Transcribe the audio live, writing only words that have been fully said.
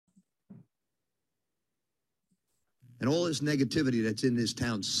And all this negativity that's in this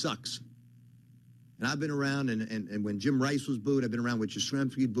town sucks. And I've been around, and when Jim Rice was booed, I've been around when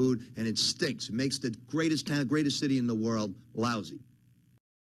Yastrzemski booed, and it stinks. It makes the greatest town, greatest city in the world lousy.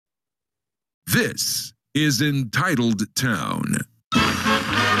 This is Entitled Town.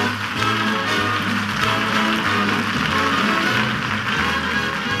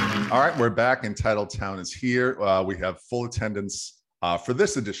 All right, we're back. Entitled Town is here. We have full attendance for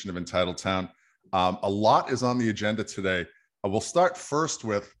this edition of Entitled Town. A lot is on the agenda today. We'll start first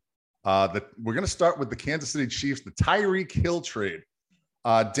with we're going to start with the Kansas City Chiefs, the Tyreek Hill trade.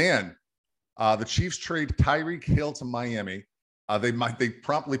 Dan, the Chiefs trade Tyreek Hill to Miami. They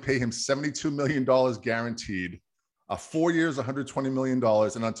promptly pay him $72 million guaranteed, 4 years, $120 million,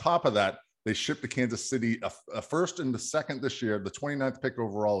 and on top of that, they shipped to Kansas City a first and the second this year. The 29th pick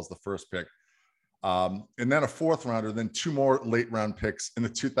overall is the first pick. And then a fourth rounder, then two more late round picks in the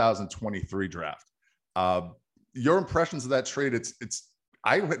 2023 draft. Your impressions of that trade?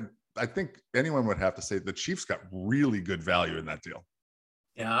 I think anyone would have to say the Chiefs got really good value in that deal.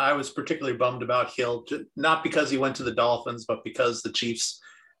 Yeah, I was particularly bummed about Hill, not because he went to the Dolphins, but because the Chiefs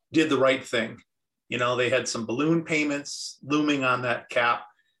did the right thing. You know, they had some balloon payments looming on that cap,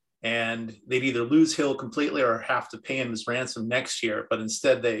 and they'd either lose Hill completely or have to pay him his ransom next year. But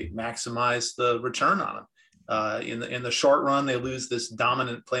instead, they maximize the return on him. In the short run, they lose this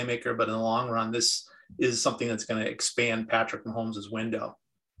dominant playmaker, but in the long run, this is something that's going to expand Patrick Mahomes' window.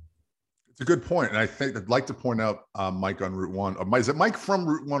 It's a good point, and I think I'd like to point out Mike on Route 1. Is it Mike from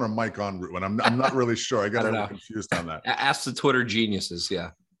Route 1 or Mike on Route 1? I'm not really sure. I got a little confused on that. Ask the Twitter geniuses.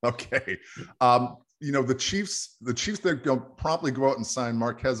 Yeah. Okay. The Chiefs, they're going to promptly go out and sign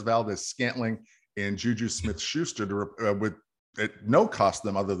Marquez Valdez-Scantling and Juju Smith-Schuster at no cost to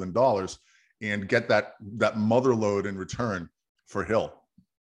them other than dollars, and get that mother load in return for Hill.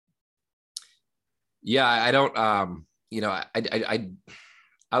 Yeah, I don't. I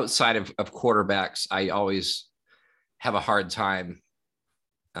outside of quarterbacks, I always have a hard time,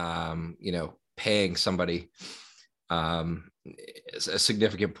 paying somebody a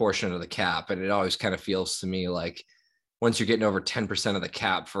significant portion of the cap. And it always kind of feels to me like once you're getting over 10% of the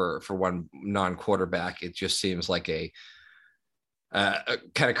cap for one non-quarterback, it just seems like a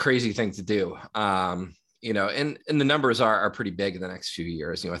kind of crazy thing to do. And the numbers are pretty big in the next few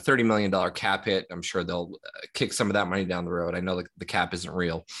years. A $30 million cap hit. I'm sure they'll kick some of that money down the road. I know the cap isn't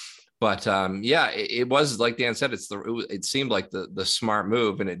real, but it was, like Dan said, it seemed like the smart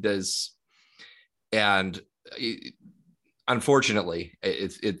move, and it does. And unfortunately,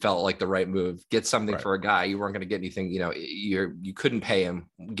 it felt like the right move. Get something for a guy. You weren't going to get anything. You couldn't pay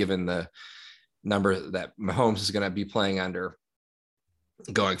him given the number that Mahomes is going to be playing under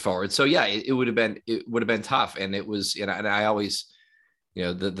going forward. So yeah, it would have been tough. And it was, and I always,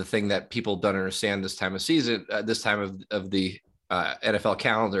 the thing that people don't understand this time of season, this time of the NFL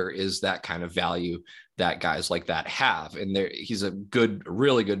calendar, is that kind of value that guys like that have. And he's a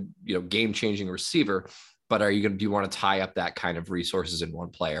really good, game-changing receiver. But do you want to tie up that kind of resources in one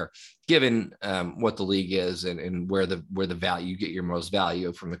player, given what the league is and where the value, you get your most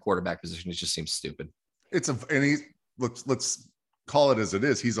value from the quarterback position? It just seems stupid. Let's call it as it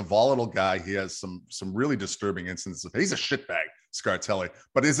is. He's a volatile guy. He has some really disturbing instances. He's a shitbag, Scartelli.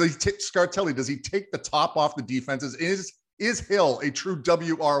 But Scartelli, does he take the top off the defenses? Is Hill a true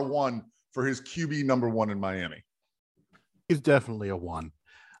WR1 for his QB number one in Miami? He's definitely a one.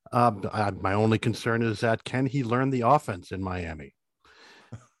 My only concern is that can he learn the offense in Miami?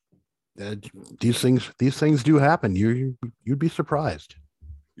 These things do happen. You'd be surprised.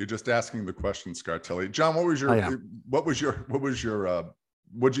 You're just asking the question, Scartelli. John, what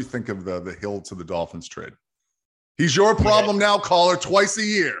did you think of the Hill to the Dolphins trade? He's your problem now, caller, twice a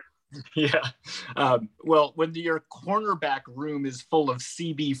year. Yeah. Well, when your cornerback room is full of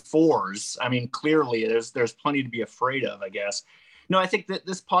CB4s, I mean, clearly there's plenty to be afraid of, I guess. No, I think that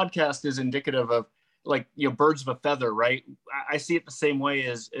this podcast is indicative of, like, birds of a feather, right? I see it the same way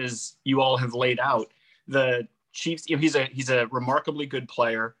as you all have laid out. The Chiefs, he's a remarkably good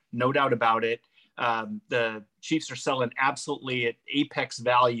player, no doubt about it. The Chiefs are selling absolutely at apex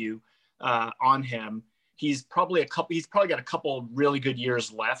value on him. He's probably got a couple really good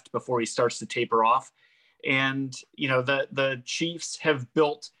years left before he starts to taper off. And, the Chiefs have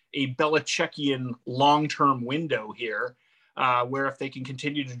built a Belichickian long-term window here, where if they can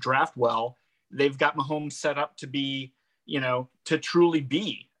continue to draft well, they've got Mahomes set up to be, to truly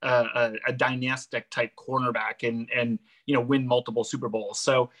be a dynastic type cornerback and win multiple Super Bowls.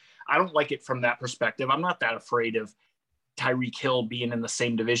 So I don't like it from that perspective. I'm not that afraid of Tyreek Hill being in the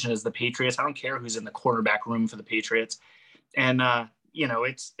same division as the Patriots. I don't care who's in the cornerback room for the Patriots. And,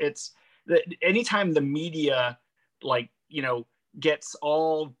 it's anytime the media like, gets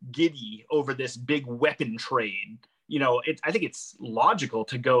all giddy over this big weapon trade, I think it's logical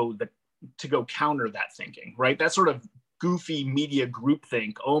to go counter that thinking, right? That sort of goofy media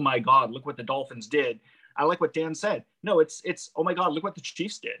groupthink. Oh my God, look what the Dolphins did. I like what Dan said. No, it's oh my God, look what the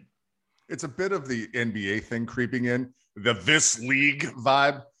Chiefs did. It's a bit of the NBA thing creeping in, this league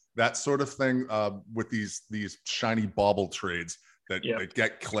vibe, that sort of thing, with these shiny bauble trades that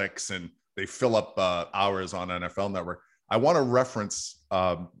get clicks and they fill up hours on NFL Network. I want to reference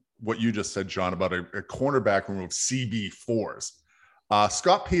what you just said, John, about a cornerback room of CB4s.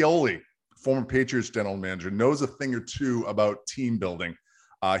 Scott Pioli, former Patriots general manager, knows a thing or two about team building.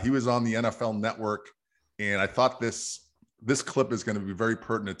 He was on the NFL Network, and I thought this clip is going to be very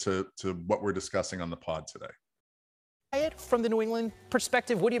pertinent to what we're discussing on the pod today. From the New England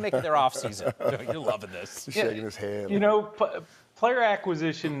perspective, what do you make of their offseason? You're loving this. Shaking his head. Player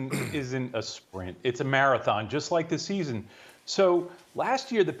acquisition isn't a sprint. It's a marathon, just like the season. So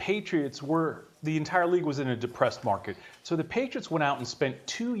last year, the entire league was in a depressed market. So the Patriots went out and spent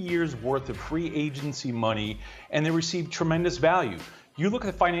 2 years worth of free agency money, and they received tremendous value. You look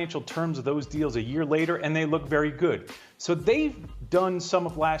at the financial terms of those deals a year later, and they look very good. So they've done some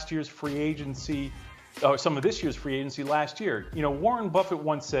of this year's free agency last year. Warren Buffett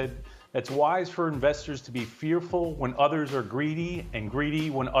once said, "It's wise for investors to be fearful when others are greedy, and greedy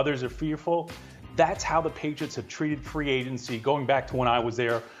when others are fearful." That's how the Patriots have treated free agency going back to when I was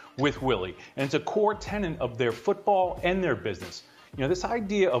there with Willie. And it's a core tenet of their football and their business. This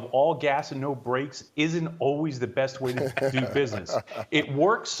idea of all gas and no brakes isn't always the best way to do business. It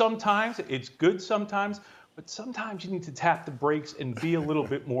works sometimes, it's good sometimes, but sometimes you need to tap the brakes and be a little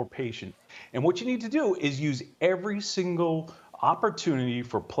bit more patient. And what you need to do is use every single opportunity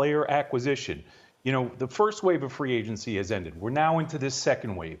for player acquisition. The first wave of free agency has ended. We're now into this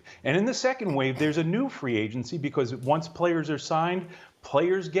second wave. And in the second wave, there's a new free agency because once players are signed,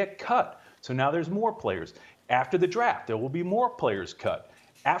 players get cut. So now there's more players. After the draft, there will be more players cut.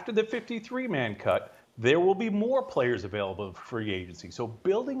 After the 53-man cut, there will be more players available for free agency. So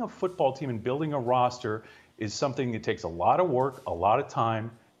building a football team and building a roster is something that takes a lot of work, a lot of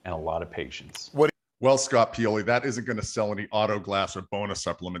time, and a lot of patience. Well, Scott Pioli, that isn't going to sell any auto glass or bonus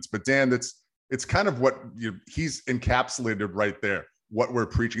supplements. But Dan, it's kind of what he's encapsulated right there, what we're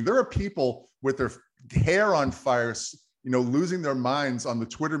preaching. There are people with their hair on fire, losing their minds on the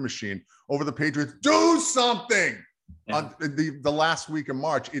Twitter machine over the Patriots. Do something on the last week of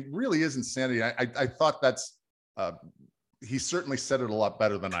March. It really is insanity. I thought he certainly said it a lot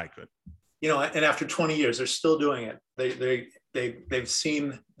better than I could. And after 20 years, they're still doing it.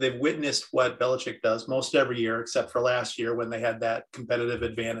 They've witnessed what Belichick does most every year, except for last year when they had that competitive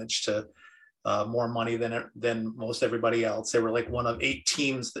advantage to more money than most everybody else. They were like one of 8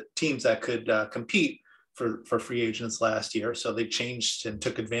 teams that could compete for free agents last year. So they changed and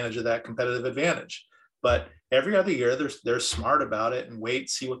took advantage of that competitive advantage. But every other year, they're smart about it and wait,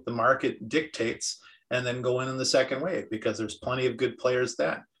 see what the market dictates, and then go in the second wave because there's plenty of good players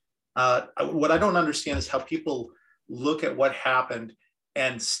then. What I don't understand is how people look at what happened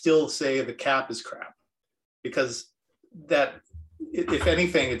and still say the cap is crap, because that, if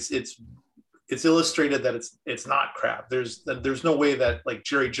anything, it's illustrated that it's not crap. There's no way that like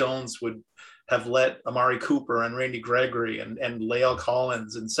Jerry Jones would have let Amari Cooper and Randy Gregory and La'el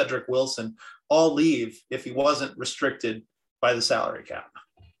Collins and Cedric Wilson all leave if he wasn't restricted by the salary cap.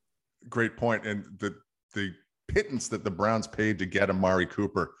 Great point. And the pittance that the Browns paid to get Amari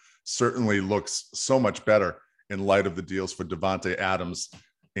Cooper certainly looks so much better in light of the deals for Devontae Adams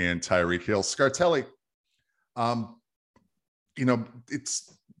and Tyreek Hill. Scartelli,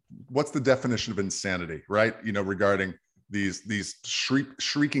 it's what's the definition of insanity, right? Regarding these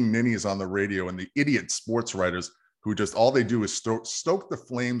shrieking ninnies on the radio and the idiot sports writers who just all they do is stoke the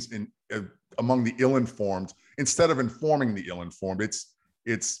flames among the ill-informed instead of informing the ill-informed.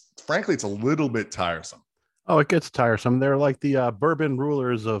 It's frankly, it's a little bit tiresome. Oh, it gets tiresome. They're like the Bourbon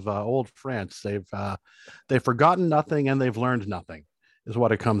rulers of old France. They've forgotten nothing and they've learned nothing, is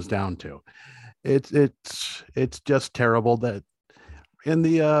what it comes down to. It's just terrible that in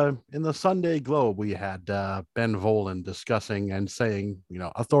the Sunday Globe we had Ben Volen discussing and saying,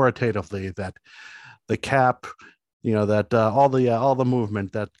 authoritatively that the cap, that all the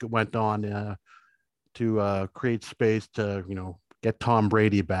movement that went on to create space to get Tom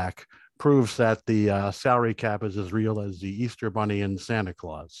Brady back proves that the salary cap is as real as the Easter Bunny and Santa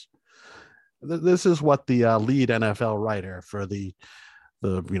Claus. This is what the lead NFL writer for the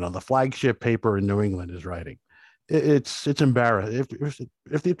flagship paper in New England is writing. It's embarrassing.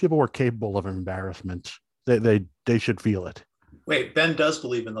 If these people were capable of embarrassment, they should feel it. Wait, Ben does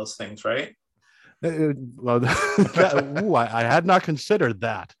believe in those things, right? Well, I had not considered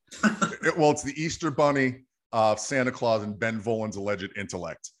that. Well, it's the Easter Bunny, Santa Claus, and Ben Volen's alleged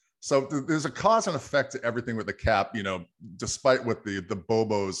intellect. So there's a cause and effect to everything with the cap, despite what the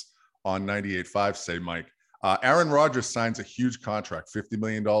Bobos on 98.5 say, Mike. Aaron Rodgers signs a huge contract, $50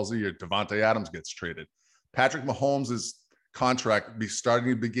 million a year. Devontae Adams gets traded. Patrick Mahomes' contract be starting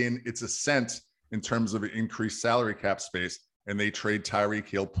to begin its ascent in terms of an increased salary cap space, and they trade Tyreek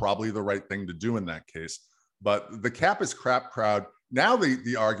Hill, probably the right thing to do in that case. But the cap is crap crowd. Now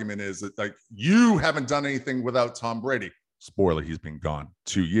the argument is that, like, you haven't done anything without Tom Brady. Spoiler, he's been gone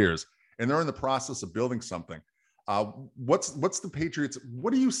 2 years, and they're in the process of building something. What's the Patriots?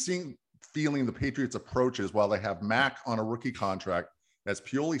 What are you feeling the Patriots' approach is while they have Mac on a rookie contract? As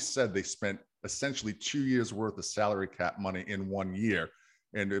Pioli said, they spent essentially 2 years worth of salary cap money in 1 year.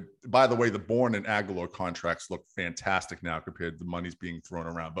 And by the way, the Bourne and Aguilar contracts look fantastic now compared to the money's being thrown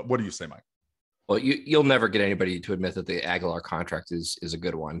around. But what do you say, Mike? Well, you'll never get anybody to admit that the Aguilar contract is a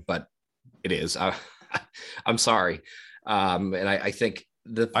good one, but it is. I'm sorry. And I think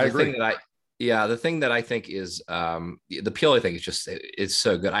the thing that I think is the Pioli thing is just, it's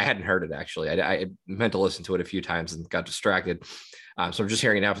so good. I hadn't heard it actually. I meant to listen to it a few times and got distracted. So I'm just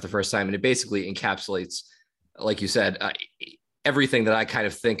hearing it now for the first time. And it basically encapsulates, like you said, everything that I kind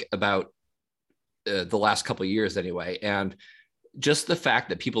of think about the last couple of years anyway. And just the fact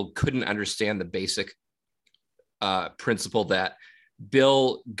that people couldn't understand the basic principle that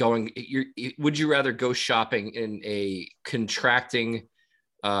Bill would you rather go shopping in a contracting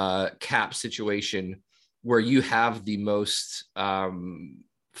cap situation where you have the most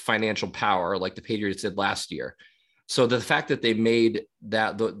financial power, like the Patriots did last year? So the fact that they made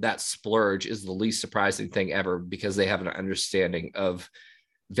that splurge is the least surprising thing ever, because they have an understanding of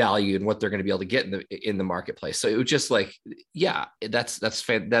value and what they're going to be able to get in the marketplace. So it was just like, yeah,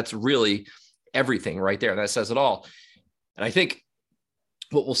 that's really everything right there. That says it all. And I think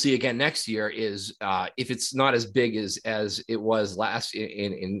what we'll see again next year is if it's not as big as it was last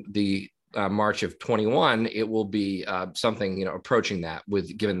in the March of 21, it will be something, approaching that,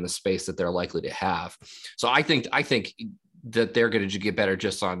 with given the space that they're likely to have. So I think that they're going to get better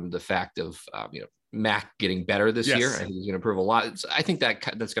just on the fact of, Mac getting better this year. I think he's going to improve a lot. I think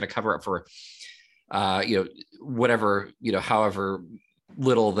that's going to cover up for, whatever, however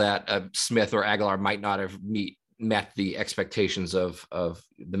little that Smith or Aguilar might not have met the expectations of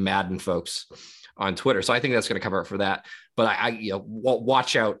the Madden folks on Twitter. So I think that's going to cover up for that. But I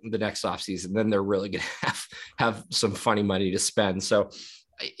watch out the next offseason, then they're really going to have some funny money to spend. So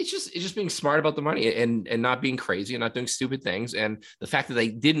it's just being smart about the money and not being crazy and not doing stupid things. And the fact that they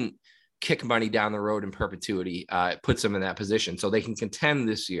didn't kick money down the road in perpetuity puts them in that position, so they can contend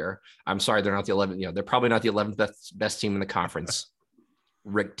this year. I'm sorry, they're not the 11th. They're probably not the 11th best team in the conference.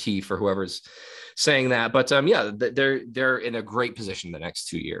 Rick T for whoever's saying that, but they're in a great position the next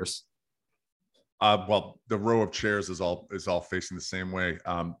 2 years. Well, the row of chairs is all facing the same way.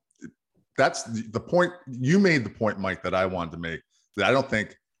 That's the point. You made the point, Mike, that I wanted to make. That I don't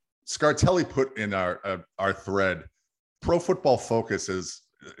think Scartelli put in our thread. Pro Football Focus is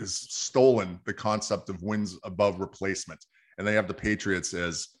stolen the concept of wins above replacement, and they have the Patriots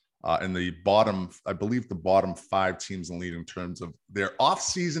as in the bottom, I believe, the bottom 5 teams in the league in terms of their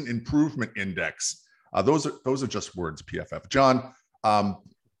off-season improvement index. Those are just words, PFF. John,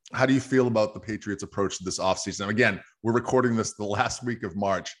 how do you feel about the Patriots' approach to this offseason? Again, we're recording this the last week of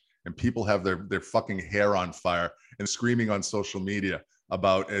March, and people have their fucking hair on fire and screaming on social media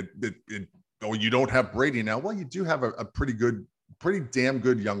about it. Oh, you don't have Brady now. Well, you do have a pretty damn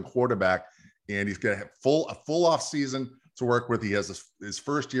good young quarterback, and he's going to have a full off season to work with. He has his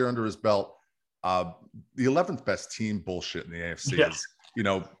first year under his belt. The 11th best team bullshit in the AFC is,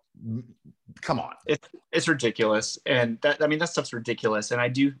 come on. It's ridiculous. And that stuff's ridiculous. And I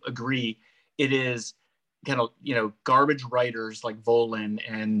do agree. It is kind of, garbage writers like Volen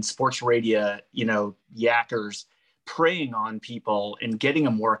and sports radio, yackers preying on people and getting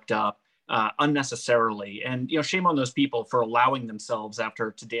them worked up unnecessarily. And, shame on those people for allowing themselves,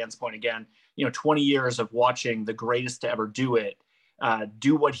 after, to Dan's point again, 20 years of watching the greatest to ever do it,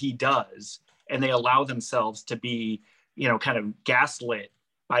 do what he does. And they allow themselves to be, kind of gaslit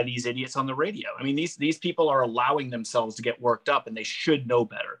by these idiots on the radio. I mean, these people are allowing themselves to get worked up, and they should know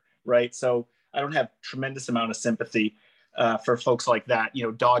better. Right. So I don't have tremendous amount of sympathy for folks like that,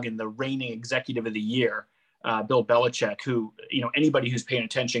 dogging the reigning executive of the year, Bill Belichick, who, anybody who's paying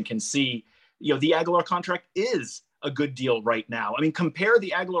attention can see, the Aguilar contract is a good deal right now. I mean, compare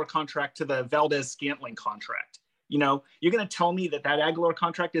the Aguilar contract to the Valdez-Scantling contract. You know, you're going to tell me that Aguilar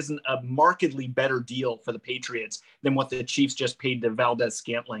contract isn't a markedly better deal for the Patriots than what the Chiefs just paid to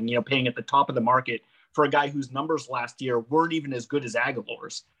Valdez-Scantling, you know, paying at the top of the market for a guy whose numbers last year weren't even as good as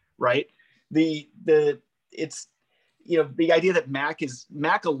Aguilar's, right? It's, you know, the idea that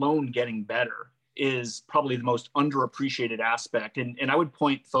Mac alone getting better is probably the most underappreciated aspect. And I would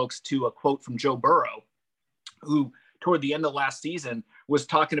point folks to a quote from Joe Burrow, who toward the end of last season was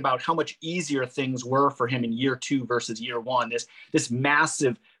talking about how much easier things were for him in year 2 versus year 1. This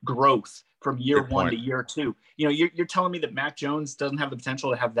massive growth from year 1 to year 2. You know, you're telling me that Mac Jones doesn't have the potential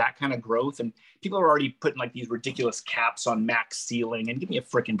to have that kind of growth, and people are already putting like these ridiculous caps on Mac's ceiling. And give me a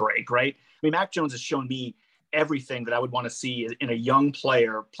freaking break, right? I mean, Mac Jones has shown me everything that I would want to see in a young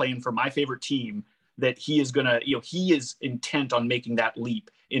player playing for my favorite team, that he is going to, you know, he is intent on making that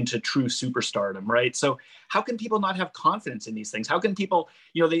leap into true superstardom, right? So how can people not have confidence in these things? How can people,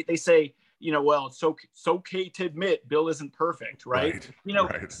 you know, they say, you know, well, it's okay to admit Bill isn't perfect, right? You know,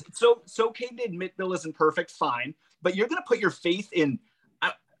 so it's okay to admit Bill isn't perfect, fine, but you're going to put your faith in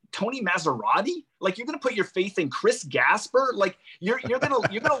Tony Maserati? Like, you're going to put your faith in Chris Gasper? Like, you're going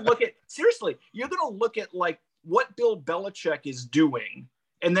to look at, seriously, you're going to look at like what Bill Belichick is doing,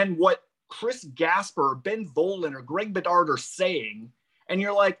 and then what Chris Gasper, Ben Volen, or Greg Bedard are saying, and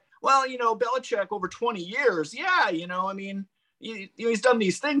you're like, well, you know, Belichick over 20 years, yeah, you know, I mean, he's done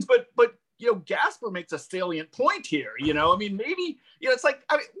these things, but you know, Gasper makes a salient point here, you know, I mean, maybe, you know, it's like,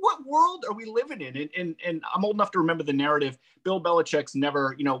 I mean, what world are we living in? And I'm old enough to remember the narrative. Bill Belichick's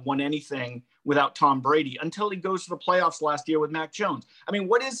never, you know, won anything without Tom Brady until he goes to the playoffs last year with Mac Jones. I mean,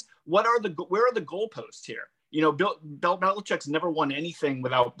 where are the goalposts here? You know, Bill Belichick's never won anything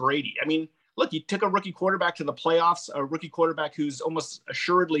without Brady. I mean, look, you took a rookie quarterback to the playoffs, a rookie quarterback who's almost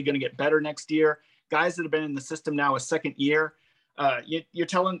assuredly going to get better next year. Guys that have been in the system now a second year. You're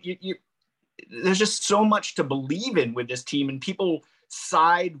telling there's just so much to believe in with this team, and people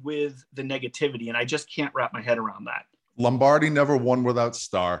side with the negativity, and I just can't wrap my head around that. Lombardi never won without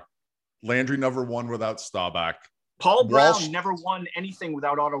Starr. Landry never won without Staubach. Paul Brown never won anything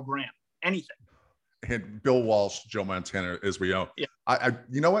without Otto Graham. Anything. And Bill Walsh, Joe Montana, as we know. Yeah. I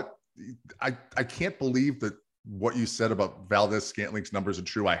you know what? I can't believe that what you said about Valdez-Scantling's numbers are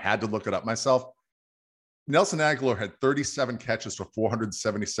true. I had to look it up myself. Nelson Aguilar had 37 catches for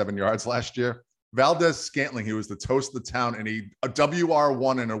 477 yards last year. Valdez-Scantling, he was the toast of the town, and a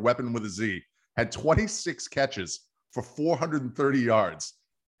WR1 and a weapon with a Z, had 26 catches for 430 yards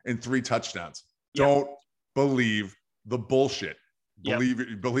and 3 touchdowns. Yep. Don't believe the bullshit.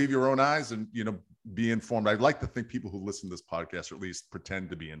 Believe your own eyes, and, you know, be informed. I'd like to think people who listen to this podcast, or at least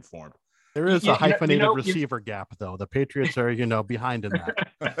pretend to be informed. There is a hyphenated receiver gap, though. The Patriots are, you know, behind in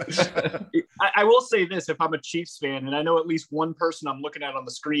that. I will say this: if I'm a Chiefs fan, and I know at least one person I'm looking at on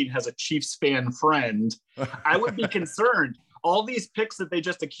the screen has a Chiefs fan friend, I would be concerned. All these picks that they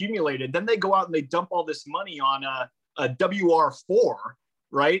just accumulated, then they go out and they dump all this money on a WR4,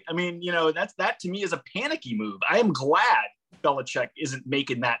 right? I mean, you know, that to me is a panicky move. I am glad Belichick isn't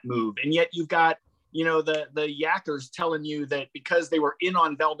making that move, and yet you've got, you know, the yackers telling you that because they were in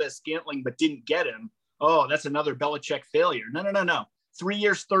on Valdez-Scantling but didn't get him, oh, that's another Belichick failure. No. 3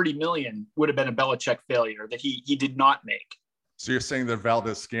 years, $30 million would have been a Belichick failure that he did not make. So you're saying that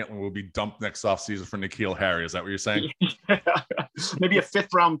Valdez-Scantling will be dumped next offseason for N'Keal Harry? Is that what you're saying? Maybe a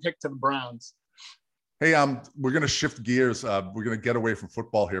 5th round pick to the Browns. Hey, we're going to shift gears. We're going to get away from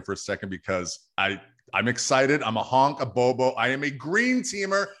football here for a second, because I'm excited. I'm a honk, a bobo. I am a green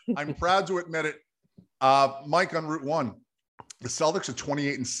teamer. I'm proud to admit it. Mike, on Route 1, the Celtics are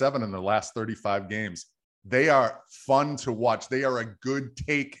 28-7 in their last 35 games. They are fun to watch. They are a good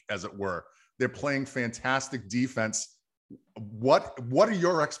take, as it were. They're playing fantastic defense. What are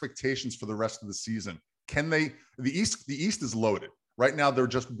your expectations for the rest of the season? Can they? The East is loaded right now. They're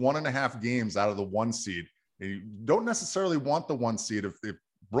just 1.5 games out of the 1 seed. And you don't necessarily want the 1 seed. If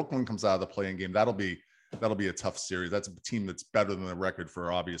Brooklyn comes out of the play-in game, that'll be a tough series. That's a team that's better than the record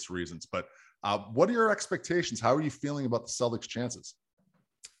for obvious reasons. But what are your expectations? How are you feeling about the Celtics' chances?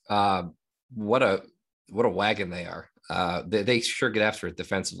 What a wagon they are. They sure get after it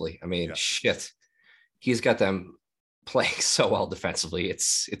defensively. I mean, shit, he's got them playing so well defensively.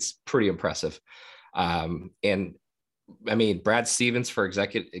 It's pretty impressive. And I mean, Brad Stevens for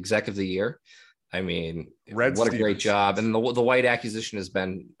exec of the year. I mean, what a great job. And the White acquisition has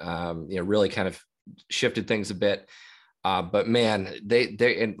been, really kind of shifted things a bit. But man, they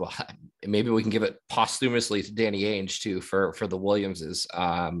and maybe we can give it posthumously to Danny Ainge too for the Williamses.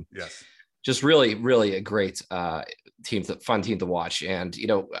 Yes, just really, really a great team, fun team to watch. And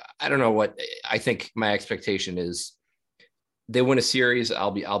I don't know what I think. My expectation is they win a series.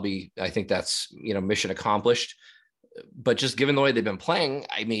 I think that's mission accomplished. but just given the way they've been playing,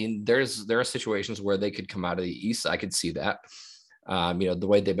 I mean, there are situations where they could come out of the East. I could see that. The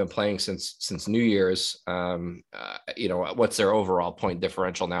way they've been playing since New Year's, what's their overall point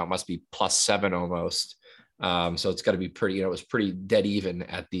differential now? It must be +7 almost. So it's got to be pretty, it was pretty dead even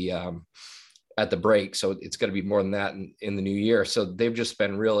at the break. So it's got to be more than that in the new year. So they've just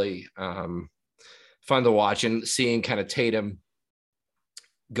been really fun to watch, and seeing kind of Tatum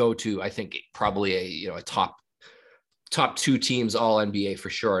go to, I think, probably a top 2 teams all NBA for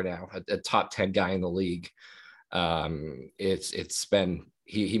sure now, a top 10 guy in the league. It's been,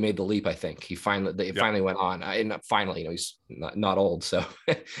 he made the leap. I think they finally went on, and finally, he's not old. So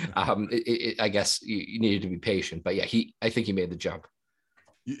I guess you needed to be patient, but yeah, I think he made the jump.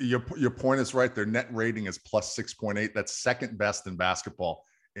 Your point is right. Their net rating is +6.8. That's second best in basketball.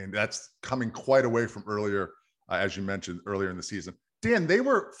 And that's coming quite away from earlier, as you mentioned earlier in the season. Dan, they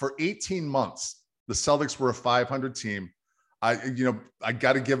were, for 18 months, the Celtics were a 500 team. I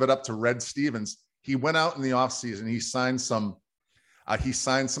got to give it up to Red Stevens. He went out in the offseason. He signed some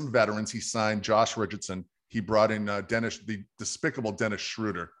veterans. He signed Josh Richardson. He brought in the despicable Dennis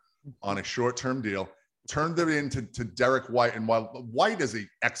Schroeder on a short-term deal, turned it into Derek White. And while White is an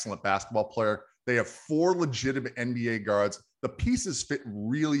excellent basketball player, they have 4 legitimate NBA guards. The pieces fit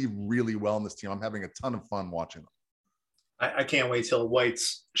really, really well in this team. I'm having a ton of fun watching them. I can't wait till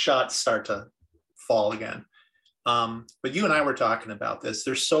White's shots start to fall again. But you and I were talking about this.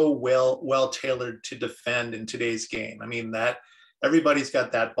 They're so well tailored to defend in today's game. I mean, that everybody's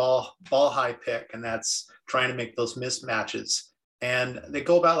got that ball high pick, and that's trying to make those mismatches. And they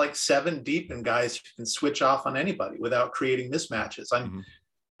go about like 7 deep, and guys who can switch off on anybody without creating mismatches.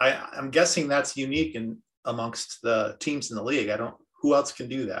 I'm guessing that's unique amongst the teams in the league. Who else can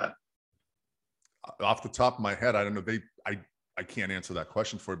do that? Off the top of my head, I don't know. I can't answer that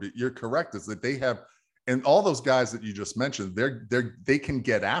question for you, but you're correct. Is that they have, and all those guys that you just mentioned, they can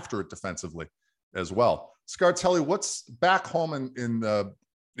get after it defensively as well. Scartelli, what's back home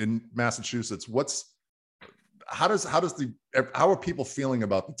in Massachusetts? How are people feeling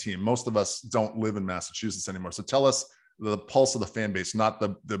about the team? Most of us don't live in Massachusetts anymore. So tell us the pulse of the fan base, not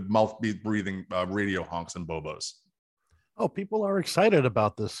the mouth breathing radio honks and bobos. Oh, people are excited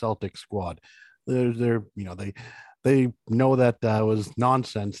about this Celtic squad. They know that was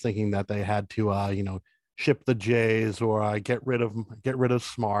nonsense thinking that they had to ship the Jays or get rid of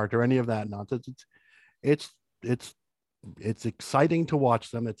Smart or any of that nonsense. It's exciting to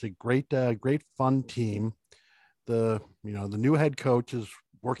watch them. It's a great fun team. The new head coach is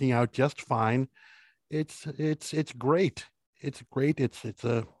working out just fine. It's great. It's great. It's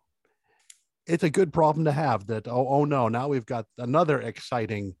a good problem to have, that oh no, now we've got another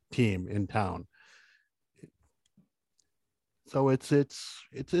exciting team in town. So it's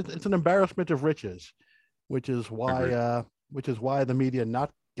an embarrassment of riches, which is why the media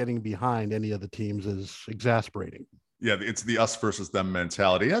not getting behind any of the teams is exasperating. Yeah, it's the us versus them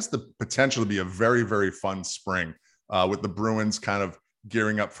mentality. It has the potential to be a very, very fun spring with the Bruins kind of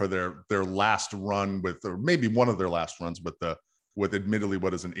gearing up for their last run or maybe one of their last runs with admittedly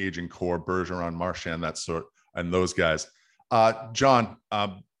what is an aging core, Bergeron, Marchand, that sort, and those guys. John,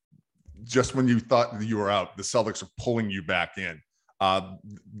 just when you thought that you were out, the Celtics are pulling you back in.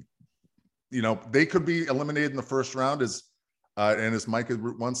 They could be eliminated in the first round, as Mike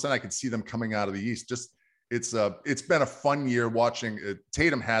once said, I could see them coming out of the East. It's been a fun year watching.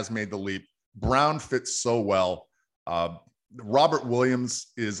 Tatum has made the leap. Brown fits so well. Robert Williams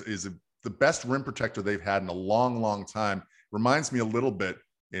is the best rim protector they've had in a long, long time. Reminds me a little bit,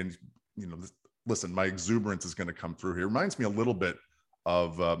 and listen, my exuberance is going to come through here. Reminds me a little bit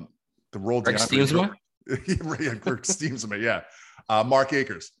of the role Greg Stiemsma? Greg Stiemsma, yeah. Mark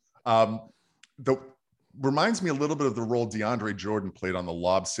Akers. Reminds me a little bit of the role DeAndre Jordan played on the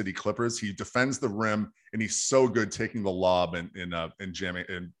Lob City Clippers. He defends the rim, and he's so good taking the lob and jamming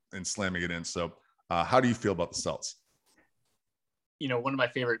and slamming it in. So how do you feel about the Celts? One of my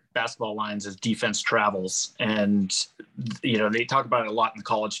favorite basketball lines is defense travels. And, they talk about it a lot in the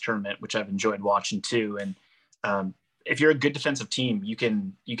college tournament, which I've enjoyed watching too. And if you're a good defensive team, you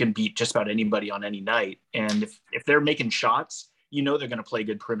can beat just about anybody on any night. And if they're making shots, they're going to play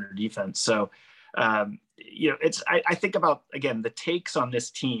good perimeter defense. So, I think about, again, the takes on this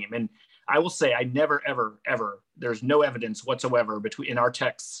team. And I will say, I never, ever, ever, there's no evidence whatsoever in our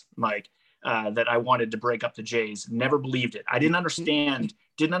texts, Mike, that I wanted to break up the Jays. Never believed it. I didn't understand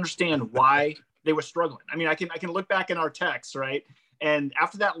why they were struggling. I mean, I can look back in our texts, right? And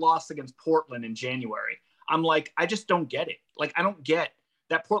after that loss against Portland in January, I'm like, I just don't get it. Like, I don't get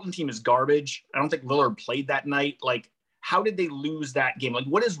that Portland team is garbage. I don't think Lillard played that night. Like, how did they lose that game? Like,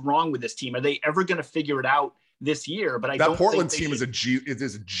 what is wrong with this team? Are they ever going to figure it out? this year, but I that don't Portland think team is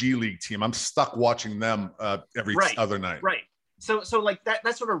a G League team. I'm stuck watching them every other night. Right. So like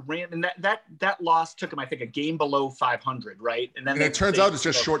that sort of ran, and that loss took them, I think, a game below 500, right? And then it turns out it's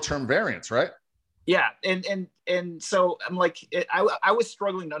just short-term variance, right? Yeah, and so I'm like, I was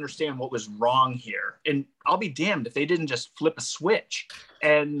struggling to understand what was wrong here, and I'll be damned if they didn't just flip a switch.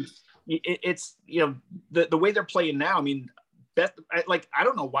 And it's the way they're playing now. I mean, I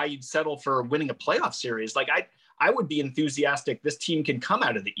don't know why you'd settle for winning a playoff series. Like I would be enthusiastic. This team can come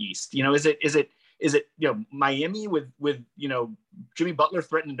out of the East. Is it Miami with Jimmy Butler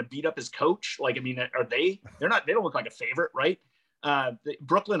threatening to beat up his coach? Like, I mean, they don't look like a favorite, right?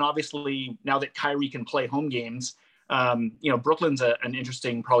 Brooklyn, obviously, now that Kyrie can play home games, Brooklyn's an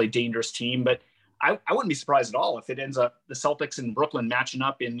interesting, probably dangerous team, but I wouldn't be surprised at all if it ends up the Celtics and Brooklyn matching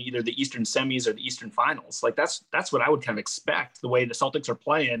up in either the Eastern semis or the Eastern finals. Like that's what I would kind of expect, the way the Celtics are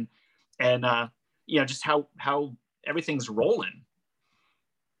playing, and just how everything's rolling.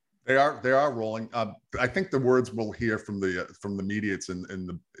 They are rolling. I think the words we'll hear from the media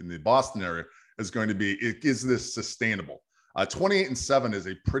in the Boston area is going to be, is this sustainable? 28-7 is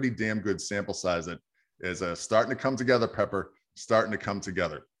a pretty damn good sample size. That is starting to come together, Pepper, starting to come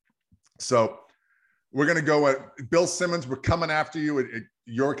together. So we're going to go at Bill Simmons. We're coming after you.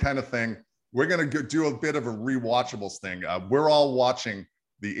 Your kind of thing. We're going to do a bit of a rewatchables thing. We're all watching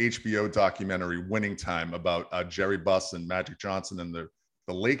the HBO documentary Winning Time about Jerry Buss and Magic Johnson and the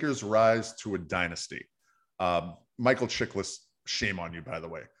Lakers' rise to a dynasty. Michael Chiklis, shame on you, by the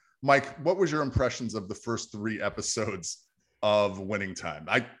way. Mike, what was your impressions of the first 3 episodes of Winning Time?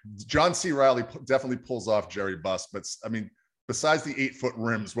 John C. Reilly definitely pulls off Jerry Buss, but I mean, besides the 8-foot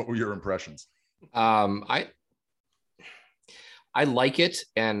rims, what were your impressions? I like it,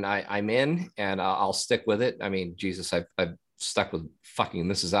 and I'm in, and I'll stick with it. I mean, Jesus, I've stuck with fucking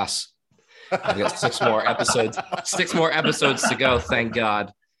This Is Us. I've got 6 more episodes. 6 more episodes to go. Thank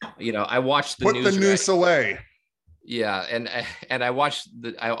God. I watched the Put news. the noose away. Yeah, and I watched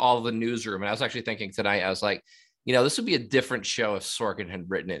all the newsroom, and I was actually thinking tonight. I was like, this would be a different show if Sorkin had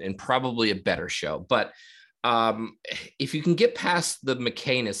written it, and probably a better show. But if you can get past the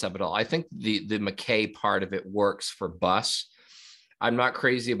McKay-ness of it all, I think the McKay part of it works for Buss. I'm not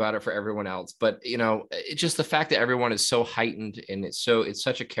crazy about it for everyone else, but it's just the fact that everyone is so heightened, and it's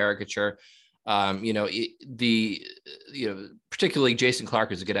such a caricature. Particularly Jason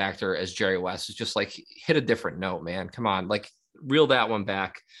Clarke is a good actor as Jerry West. Is just like, hit a different note, man. Come on, like reel that one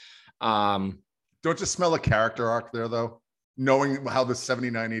back. Don't you smell a character arc there, though? Knowing how the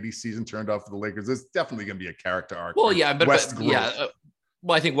 79-80 season turned out for the Lakers, there's definitely going to be a character arc. Well, yeah, but yeah.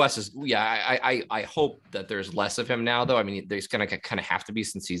 Well, I think Wes is, I hope that there's less of him now, though. I mean, there's going to kind of have to be,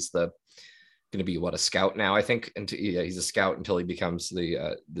 since he's going to be a scout now, I think. And he's a scout until he becomes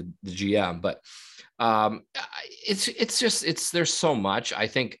the GM. But there's so much. I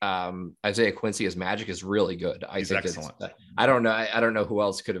think Isaiah Quincy as Magic is really good. He's excellent. I don't know who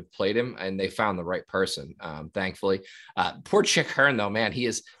else could have played him, and they found the right person. Thankfully, poor Chick Hearn though, man, he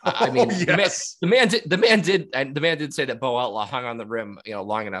is. Yes. the man did say that Bo Outlaw hung on the rim,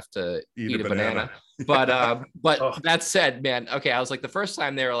 long enough to eat a banana. But that said, man, okay, I was like, the first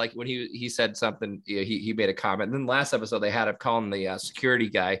time they were like, when he said something, he made a comment. And then last episode they had him calling the security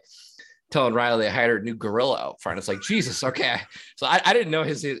guy, telling Riley they hired a new gorilla out front. It's like, Jesus, okay. So I didn't know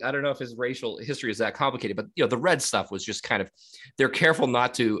I don't know if his racial history is that complicated, but the Red stuff was just kind of, they're careful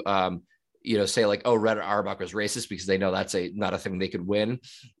not to say like, oh, Red Auerbach was racist, because they know that's not a thing they could win.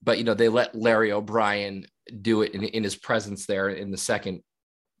 But they let Larry O'Brien do it in his presence there in the second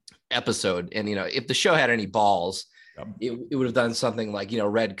episode. And if the show had any balls, it would have done something like,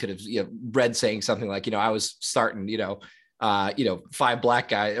 Red could have, Red saying something like, I was starting, 5 black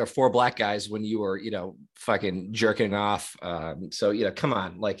guys or 4 black guys when you were, fucking jerking off. So, come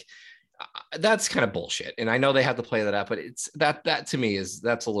on, like that's kind of bullshit. And I know they have to play that up, but it's that to me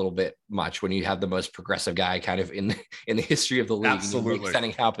that's a little bit much when you have the most progressive guy kind of in the history of the league. Absolutely.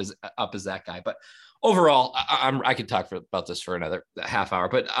 Setting up as that guy. But overall, I could talk about this for another half hour,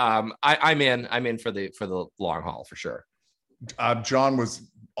 but I'm in for the long haul for sure. John was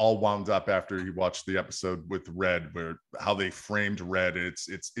all wound up after he watched the episode with Red, where how they framed Red.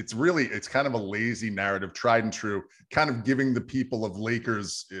 It's kind of a lazy narrative, tried and true, kind of giving the people of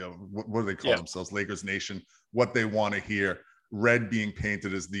Lakers, what do they call themselves, Lakers Nation, what they want to hear. Red being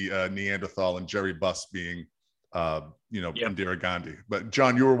painted as the Neanderthal, and Jerry Buss being Indira Gandhi. But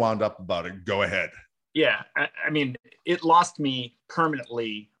John, you were wound up about it. Go ahead. Yeah, I mean, it lost me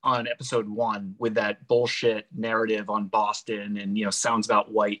permanently on episode 1 with that bullshit narrative on Boston and sounds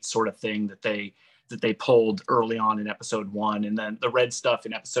about white sort of thing that they pulled early on in episode 1, and then the Red stuff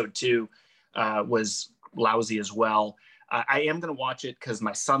in episode 2 was lousy as well. I am going to watch it because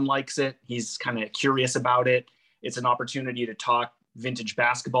my son likes it. He's kind of curious about it. It's an opportunity to talk vintage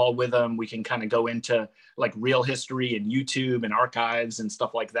basketball with him. We can kind of go into like real history and YouTube and archives and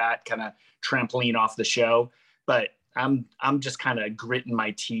stuff like that, kind of trampoline off the show. But I'm just kind of gritting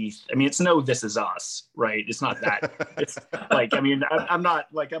my teeth. I mean, it's no This Is Us, right? It's not that. It's like, I mean, I'm not,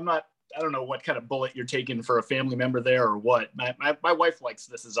 I don't know what kind of bullet you're taking for a family member there or what. My wife likes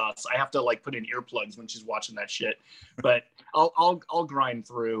This Is Us. I have to like put in earplugs when she's watching that shit. But I'll grind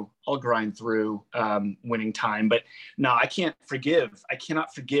through. Winning Time. But no, I cannot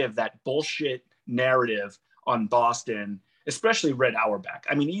forgive that bullshit narrative on Boston, especially Red Auerbach.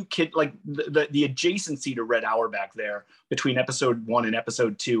 I mean, you kid, like the adjacency to Red Auerbach there between episode 1 and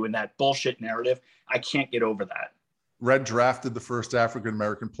episode 2 and that bullshit narrative. I can't get over that. Red drafted the first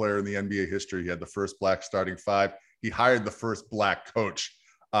African-American player in the NBA history. He had the first black starting 5. He hired the first black coach.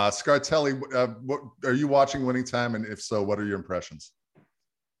 Scartelli, what are you watching Winning Time? And if so, what are your impressions?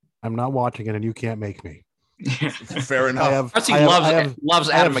 I'm not watching it, and you can't make me. Fair enough. He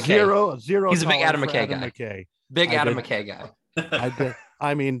loves Adam McKay. Zero. He's a big Adam McKay guy. Adam McKay guy.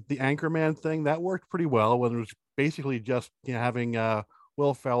 I mean, the Anchorman thing that worked pretty well when it was basically just having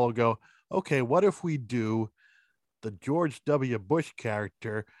Will Ferrell go, okay, what if we do the George W. Bush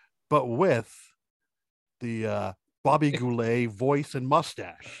character, but with the Bobby Goulet voice and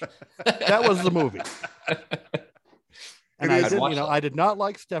mustache? That was the movie. And I did not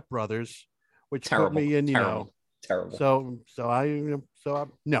like Step Brothers, which put me in, terrible. So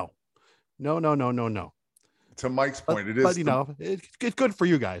no. To Mike's point, it is. But it's good for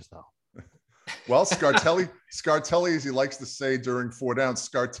you guys though. Well, Scartelli, as he likes to say during 4 Down,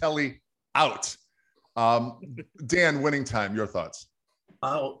 Scartelli out. Dan, Winning Time, your thoughts?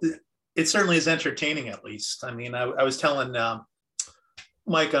 Oh, it certainly is entertaining, at least. I mean, I was telling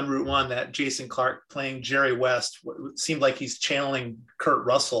Mike on Route 1 that Jason Clarke playing Jerry West seemed like he's channeling Kurt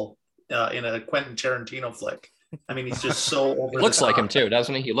Russell in a Quentin Tarantino flick. I mean, he's just so over. Looks like him too,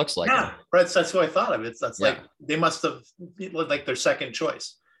 doesn't he? He looks like him. Right. That's who I thought of. Like they must have looked like their second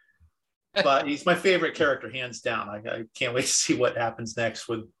choice. But he's my favorite character, hands down. I can't wait to see what happens next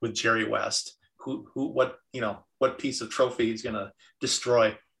with Jerry West. What piece of trophy he's going to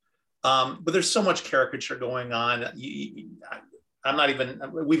destroy. But there's so much caricature going on. I'm not even,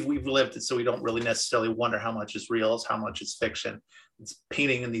 we've lived it, so we don't really necessarily wonder how much is real, how much is fiction. It's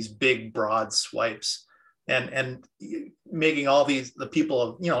painting in these big, broad swipes and making all the people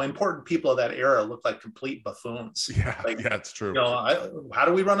of, important people of that era look like complete buffoons. Yeah, it's true. How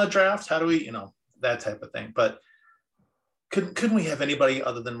do we run a draft? How do we, that type of thing. But couldn't we have anybody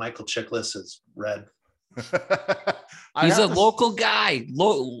other than Michael Chiklis as Red? He's a local guy,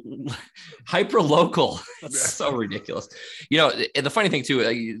 hyper local. That's so ridiculous. The funny thing too,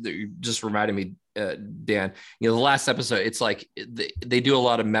 you just reminded me, Dan. The last episode, it's like they do a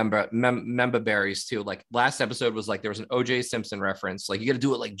lot of member berries too. Like last episode was like there was an O.J. Simpson reference. Like you got to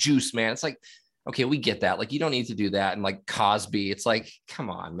do it like Juice, man. It's like, okay, we get that. Like you don't need to do that. And like Cosby, it's like, come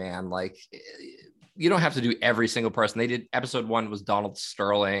on, man. Like you don't have to do every single person. They did episode 1 was Donald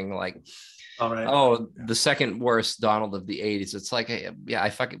Sterling. Like, all right. The second worst Donald of the 80s. It's like,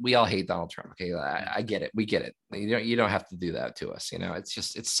 we all hate Donald Trump. Okay. I get it. We get it. You don't have to do that to us.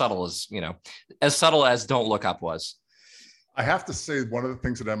 It's subtle as subtle as Don't Look Up was. I have to say, one of the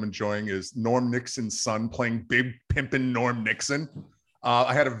things that I'm enjoying is Norm Nixon's son playing big pimpin' Norm Nixon.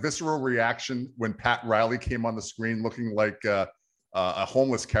 I had a visceral reaction when Pat Riley came on the screen looking like a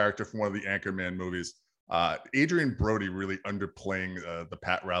homeless character from one of the Anchorman movies. Adrian Brody really underplaying the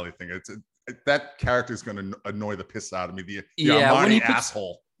Pat Riley thing. That character is going to annoy the piss out of me. The Armani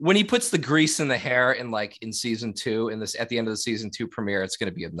asshole. When he puts the grease in the hair in season 2, at the end of the season 2 premiere, it's going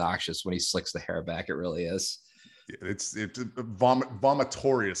to be obnoxious when he slicks the hair back. It really is. It's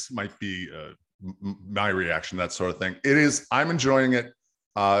vomitorious might be my reaction, that sort of thing. It is. I'm enjoying it.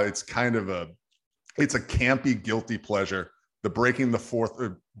 It's kind of it's a campy, guilty pleasure. The breaking the fourth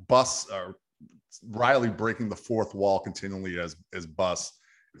Riley breaking the fourth wall continually as Bus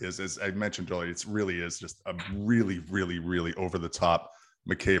is, as I mentioned earlier, it really is just a really, really, really over the top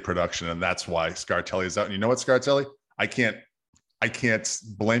McKay production. And that's why Scartelli is out. And you know what, Scartelli? I can't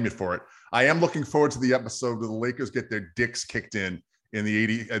blame you for it. I am looking forward to the episode where the Lakers get their dicks kicked in the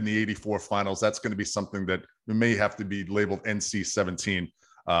 84 finals. That's going to be something that may have to be labeled NC-17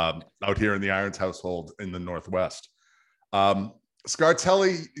 out here in the Irons household in the Northwest.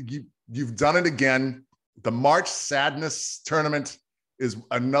 Scartelli, you've done it again. The March Sadness tournament is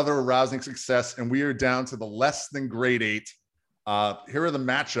another arousing success, and we are down to the less than grade 8. Here are the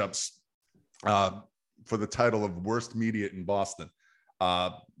matchups for the title of worst media in Boston.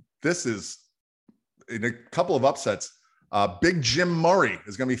 This is in a couple of upsets. Big Jim Murray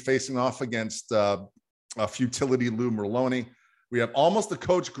is going to be facing off against Futility Lou Merloni. We have almost the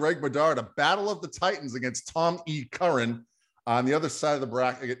coach Greg Bedard, a battle of the Titans against Tom E. Curran. On the other side of the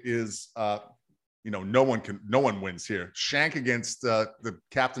bracket is, no one wins here. Shank against the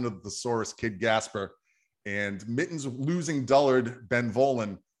captain of the Thesaurus, Kid Gasper, and Mittens losing dullard Ben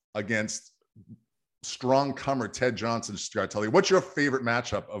Volan against strong comer Ted Johnson Scartelli. What's your favorite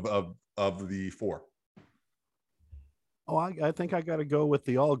matchup of the four? Oh, I think I got to go with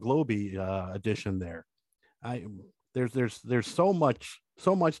the all Globy edition there. There's so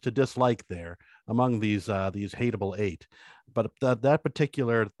much to dislike there among these hateable eight, but that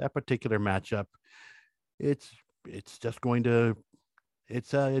particular matchup, it's just going to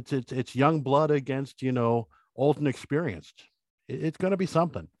it's young blood against old and experienced. It's going to be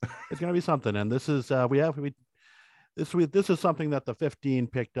something. It's going to be something, and this is this is something that the 15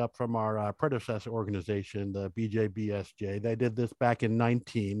 picked up from our predecessor organization, the BJBSJ. They did this back in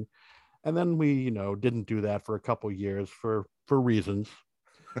 19. And then we, didn't do that for a couple of years for reasons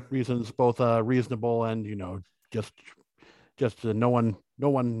both reasonable and just no one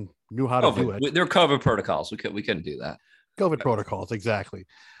knew how to do it. There were COVID protocols. We couldn't do that. COVID protocols, exactly.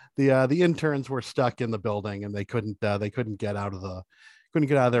 The interns were stuck in the building and they couldn't get out of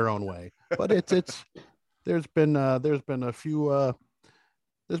their own way. But there's been a few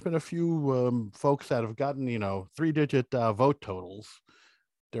folks that have gotten 3-digit vote totals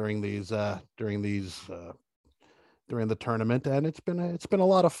during the tournament, and it's been a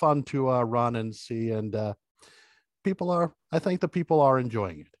lot of fun to run and see, and I think the people are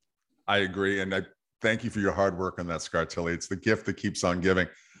enjoying it. I agree, and I thank you for your hard work on that, Scartelli. It's the gift that keeps on giving.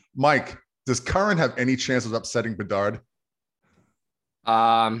 Mike, does Curran have any chance of upsetting Bedard?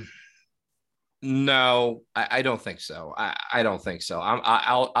 No, I don't think so. I don't think so.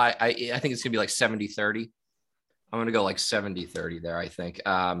 I think it's gonna be like 70-30. I'm going to go like 70-30 there. I think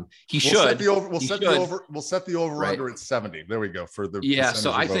we'll set the over under at 70. There we go for the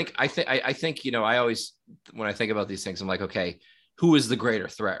So I think I always, when I think about these things, I'm like, okay, who is the greater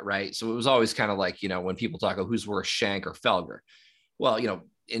threat, right? So it was always kind of like, when people talk about who's worse, Shank or Felger. Well,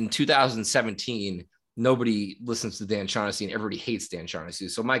 in 2017, nobody listens to Dan Shaughnessy and everybody hates Dan Shaughnessy.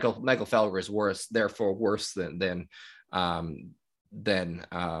 So Michael Felger is worse, therefore worse than Dan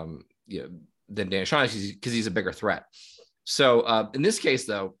Shaughnessy because he's a bigger threat. So in this case,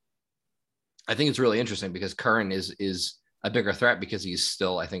 though, I think it's really interesting because Curran is a bigger threat because he's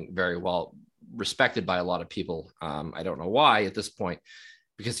still, I think, very well respected by a lot of people. I don't know why at this point,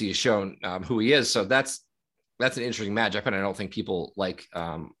 because he has shown who he is. So that's an interesting matchup, and I don't think people like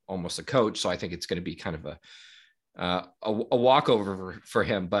almost a coach. So I think it's going to be kind of a walkover for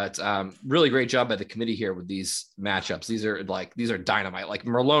him, but really great job by the committee here with these matchups. These are dynamite. Like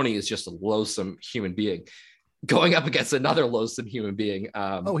Merloni is just a loathsome human being going up against another loathsome human being.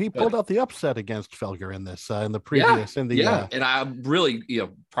 He pulled out the upset against Felger in this in the previous and I really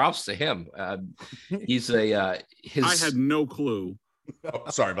props to him. He's I had no clue.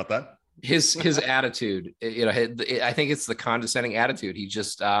 Sorry about that. His attitude, I think it's the condescending attitude. He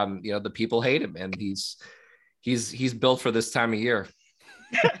just the people hate him, and he's built for this time of year.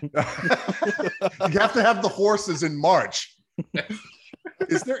 You have to have the horses in March.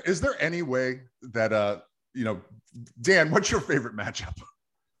 Is there any way that Dan, what's your favorite matchup?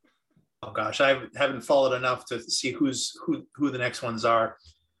 Oh gosh, I haven't followed enough to see who the next ones are.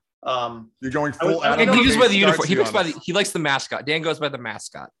 You're going full. He goes by the uniform. He likes the mascot. Dan goes by the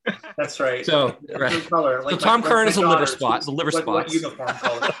mascot. That's right. So, right. Color. So Tom Curran is a liver spot. The liver spot. What uniform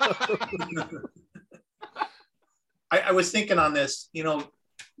color? I was thinking on this.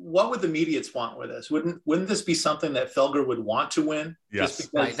 What would the mediates want with this? Wouldn't this be something that Felger would want to win? Yes,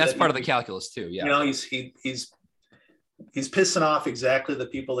 right. That's part of the calculus too. Yeah. He's pissing off exactly the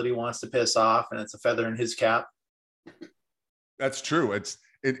people that he wants to piss off, and it's a feather in his cap. That's true.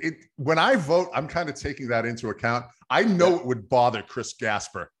 When I vote, I'm kind of taking that into account. I know it would bother Chris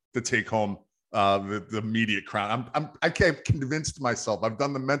Gasper to take home the media crown. I can't convince myself. I've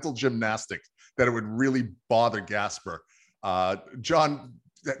done the mental gymnastics that it would really bother Gasper. John,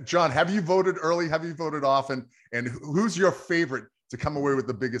 have you voted early? Have you voted often? And who's your favorite to come away with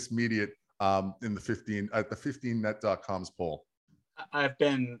the biggest mediate in the 15net.com's poll? I've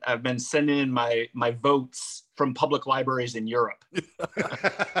been sending in my votes from public libraries in Europe.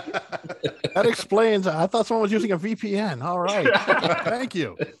 That explains. I thought someone was using a VPN. All right, thank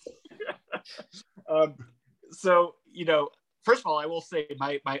you. So first of all, I will say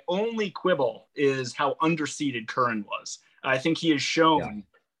my only quibble is how underseeded Curran was. I think he has shown,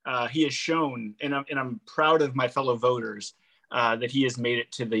 and I'm proud of my fellow voters that he has made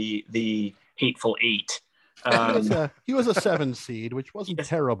it to the Hateful Eight. He was a 7 seed, which wasn't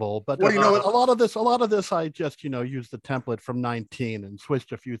terrible, but Well, you know what? a lot of this, I just used the template from 19 and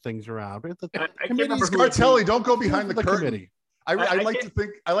switched a few things around. But I can't remember who Scartelli, don't go behind the curtain. committee.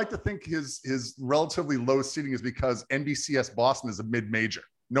 I like to think his relatively low seating is because NBCS Boston is a mid-major.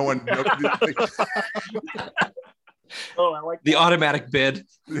 No one. Oh, I like the automatic bid.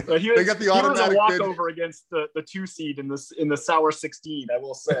 They got the automatic bid. He was a bid. walkover against the 2 seed in the Sour 16. I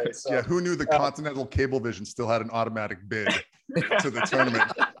will say. So. Yeah, who knew the Continental Cablevision still had an automatic bid to the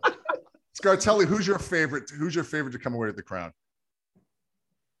tournament? Scartelli, who's your favorite? Who's your favorite to come away with the crown?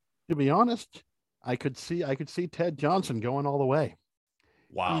 To be honest, I could see Ted Johnson going all the way.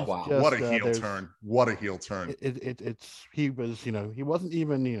 Wow. Just, what a heel turn. What a heel turn. He was, he wasn't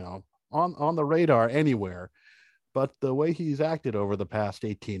even, on the radar anywhere, but the way he's acted over the past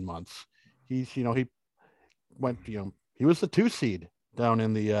 18 months, he went, he was the 2 seed down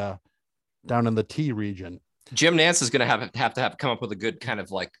in the T region. Jim Nance is going to have to come up with a good kind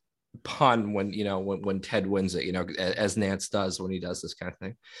of like pun when Ted wins it, as Nance does when he does this kind of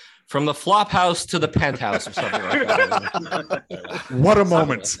thing. From the flop house to the penthouse or something like that. What a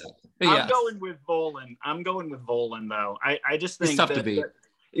moment. I'm going with Volan though. I just think it's tough to beat.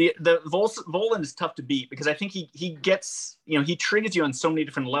 Volan is tough to beat because I think he gets, he triggers you on so many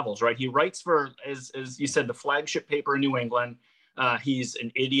different levels, right? He writes for, as you said, the flagship paper in New England. He's an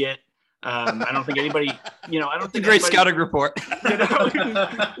idiot. I don't think anybody, I don't think great scouting report.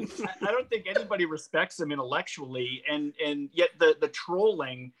 I don't think anybody respects him intellectually, and yet the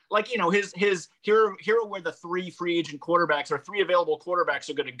trolling, like his here are where the 3 free agent quarterbacks or 3 available quarterbacks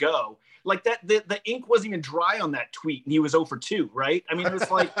are going to go. Like that, the ink wasn't even dry on that tweet, and he was 0 for 2, right? I mean, it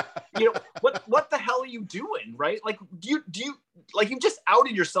was like, what the hell are you doing, right? Like, do you like, you just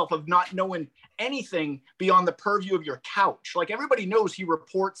outed yourself of not knowing anything beyond the purview of your couch. Like everybody knows he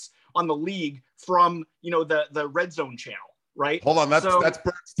reports on the league from the Red Zone channel, right? Hold on, that's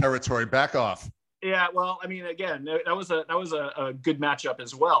Bert's territory. Back off. Yeah, well, I mean, again, that was a good matchup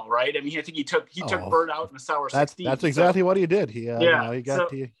as well, right? I mean, I think he took Bert out in the Sour 16. That's exactly what he did. He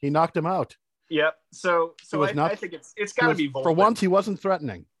knocked him out. Yep. So I think it's got to be Volan. For once, he wasn't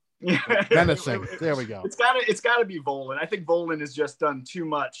threatening. Menacing. There we go. It's got to be Volan. I think Volan has just done too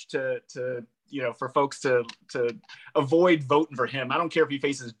much to for folks to avoid voting for him. I don't care if he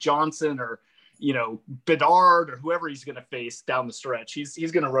faces Johnson or Bedard or whoever he's going to face down the stretch.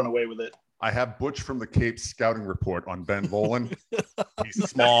 He's going to run away with it. I have Butch from the Cape scouting report on Ben Volan. He's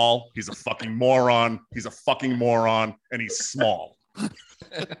small. He's a fucking moron. And he's small.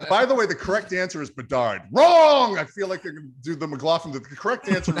 By the way, the correct answer is Bedard. Wrong! I feel like they're going to do the McLaughlin. The correct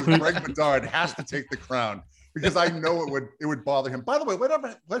answer is Greg Bedard has to take the crown because I know it would bother him. By the way, what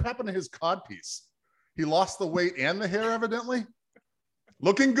happened to his codpiece? He lost the weight and the hair, evidently.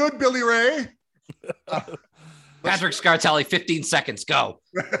 Looking good, Billy Ray. Patrick Scartelli, 15 seconds. Go.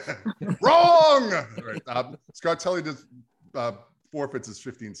 Wrong. All right. Scartelli just forfeits his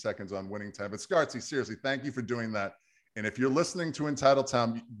 15 seconds on winning time. But Scarty, seriously, thank you for doing that. And if you're listening to Entitled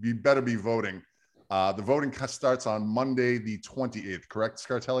Town, you better be voting. The voting starts on Monday, the 28th. Correct,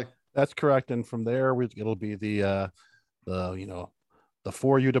 Scartelli? That's correct. And from there, it'll be the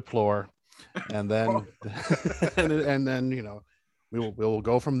For You Deplore, and then and then we'll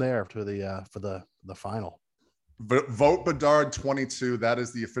go from there to for the final. Vote Bedard 22. That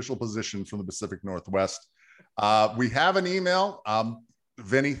is the official position from the Pacific Northwest. We have an email.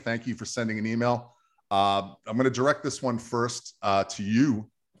 Vinny, thank you for sending an email. I'm going to direct this one first to you,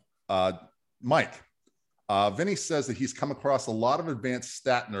 Mike. Vinny says that he's come across a lot of advanced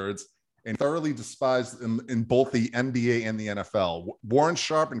stat nerds and thoroughly despised in both the NBA and the NFL. Warren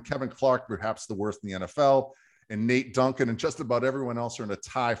Sharp and Kevin Clark, perhaps the worst in the NFL, and Nate Duncan and just about everyone else are in a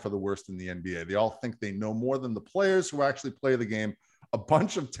tie for the worst in the NBA. They all think they know more than the players who actually play the game, a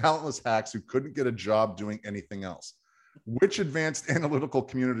bunch of talentless hacks who couldn't get a job doing anything else. Which advanced analytical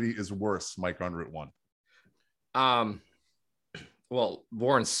community is worse, Mike, on Route 1? Well,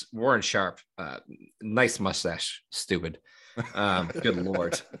 Warren Sharp, nice mustache, stupid. Good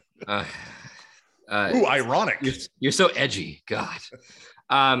Lord. Ooh, ironic. You're so edgy. God.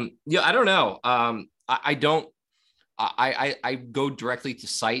 I don't know. I go directly to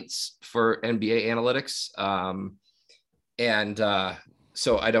sites for NBA analytics.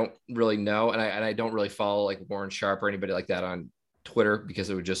 So I don't really know. And I don't really follow like Warren Sharp or anybody like that on Twitter because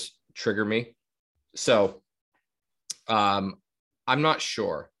it would just trigger me. So I'm not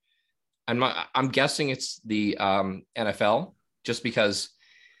sure. I'm guessing it's the NFL just because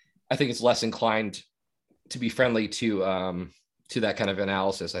I think it's less inclined to be friendly to that kind of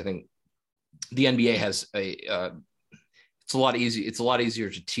analysis. I think the NBA has it's a lot easy. It's a lot easier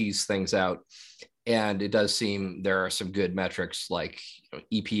to tease things out. And it does seem there are some good metrics like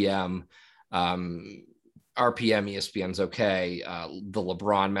EPM, RPM, ESPN's okay. The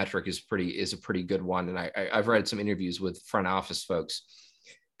LeBron metric is a pretty good one. And I've read some interviews with front office folks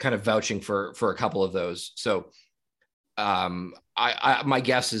kind of vouching for a couple of those. So my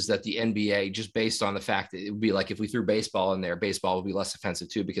guess is that the NBA, just based on the fact that it would be like if we threw baseball in there, baseball would be less offensive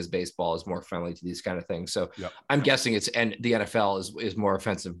too, because baseball is more friendly to these kind of things. So yep. I'm guessing and the NFL is more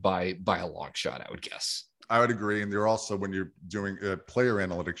offensive by a long shot, I would guess. I would agree. And they're also, when you're doing player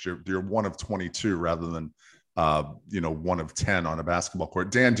analytics, you're one of 22 rather than one of 10 on a basketball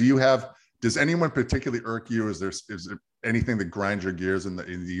court. Dan, does anyone particularly irk you? Is there anything that grinds your gears in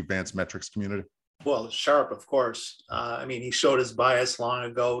the advanced metrics community? Well, Sharp, of course. He showed his bias long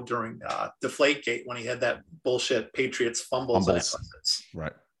ago during Deflategate when he had that bullshit Patriots fumbles.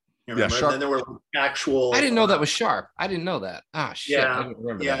 Right. You remember? Yeah, Sharp. And then there were actual. I didn't know that was Sharp. I didn't know that. Ah, shit. Yeah, I didn't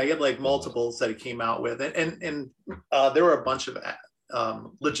remember yeah. that. He had like multiples that he came out with, and there were a bunch of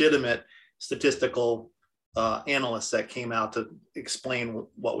legitimate statistical analysts that came out to explain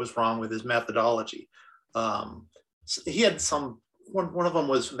what was wrong with his methodology. He had one of them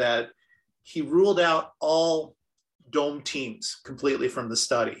was that he ruled out all dome teams completely from the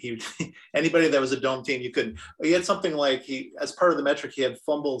study. Anybody that was a dome team, you couldn't. He had something like as part of the metric, he had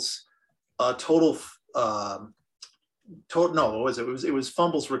fumbles total. No, what was it? It was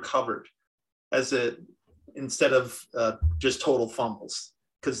fumbles recovered instead of just total fumbles.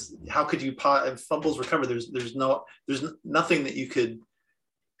 Because how could you fumbles recovered? There's nothing that you could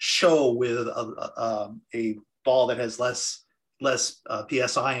show with a ball that has less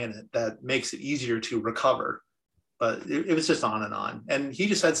PSI in it that makes it easier to recover. But it was just on and on. And he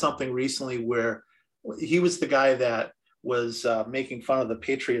just had something recently where he was the guy that was making fun of the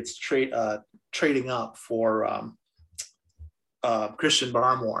Patriots trading up for Christian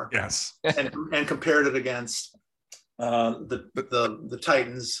Barmore. Yes. and compared it against the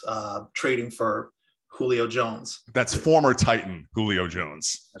Titans trading for Julio Jones. That's former Titan Julio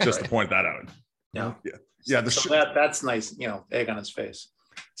Jones. That's just right. to point that out. Yeah. Yeah. That's nice. Egg on his face.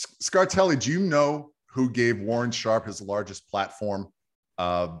 Scartelli, do you know who gave Warren Sharp his largest platform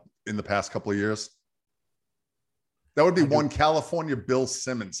in the past couple of years? That would be one California. Bill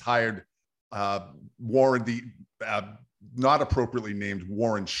Simmons hired Warren, the not appropriately named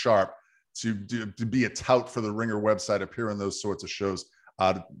Warren Sharp, to be a tout for the Ringer website, appear on those sorts of shows.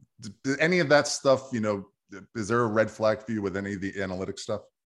 Any of that stuff, is there a red flag for you with any of the analytics stuff?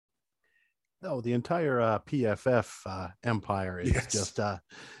 No, the entire PFF empire is just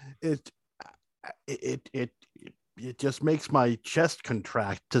it just makes my chest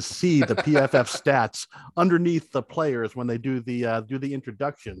contract to see the PFF stats underneath the players when they do the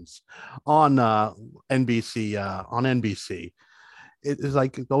introductions on NBC on NBC. It is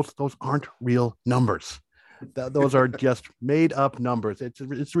like those aren't real numbers. Those are just made up numbers.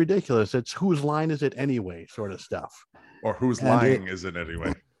 It's ridiculous. It's whose line is it anyway, sort of stuff. Or whose lying is it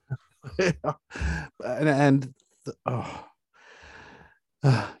anyway?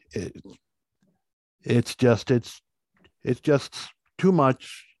 It's just too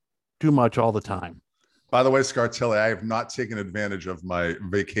much all the time. By the way, Scartelli, I have not taken advantage of my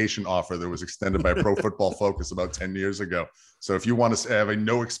vacation offer that was extended by Pro Football Focus about 10 years ago. So if you want to have a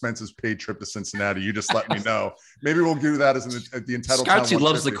no expenses paid trip to Cincinnati, you just let me know. Maybe we'll do that as the entitled. Scartzy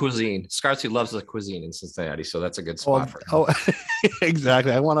loves the cuisine. Scartzy loves the cuisine in Cincinnati, so that's a good spot for him. Oh,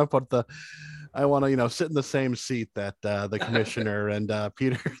 exactly. I want to sit in the same seat that the commissioner and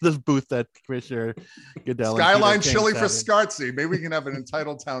Peter, this booth that Commissioner Goodell. Skyline Chili for Scartzy. Maybe we can have an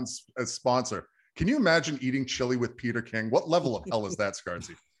entitled town sponsor. Can you imagine eating chili with Peter King? What level of hell is that,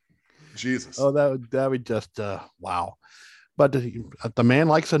 Scartzy? Jesus. Oh, that would just wow. But the man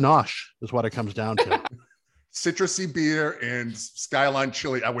likes a nosh, is what it comes down to. Citrusy beer and Skyline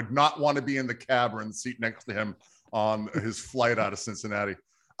Chili. I would not want to be in the cab or in the seat next to him on his flight out of Cincinnati.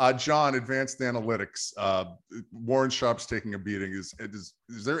 John, advanced analytics. Warren Sharp's taking a beating. Is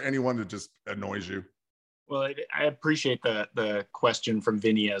there anyone that just annoys you? Well, I appreciate the question from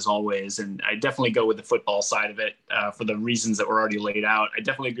Vinny as always, and I definitely go with the football side of it for the reasons that were already laid out. I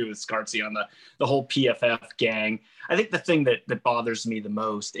definitely agree with Scartzy on the whole PFF gang. I think the thing that bothers me the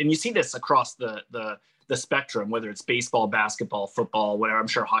most, and you see this across the spectrum, whether it's baseball, basketball, football, whatever, I'm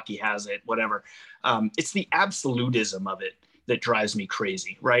sure hockey has it, whatever. It's the absolutism of it that drives me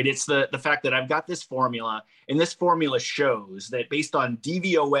crazy, right? It's the fact that I've got this formula, and this formula shows that based on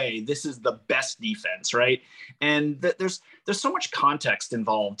DVOA, this is the best defense, right? And that there's so much context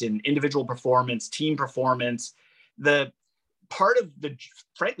involved in individual performance, team performance.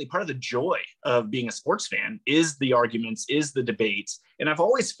 frankly, part of the joy of being a sports fan is the arguments, is the debates. And I've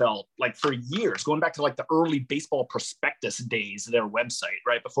always felt like for years, going back to like the early baseball prospectus days of their website,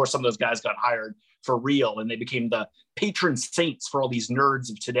 right? Before some of those guys got hired for real and they became the patron saints for all these nerds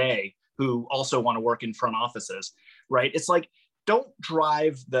of today who also want to work in front offices, right? It's like, don't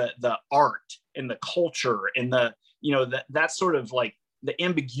drive the art and the culture and the, that sort of like the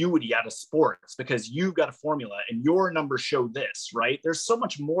ambiguity out of sports because you've got a formula and your numbers show this, right? There's so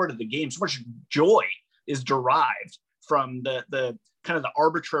much more to the game. So much joy is derived from the kind of the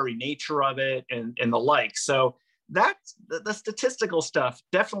arbitrary nature of it and the like. So that's the statistical stuff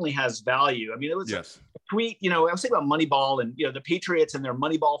definitely has value. I mean, it was a tweet, I was thinking about Moneyball and, the Patriots and their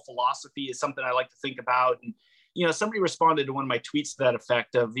Moneyball philosophy is something I like to think about. And, somebody responded to one of my tweets to that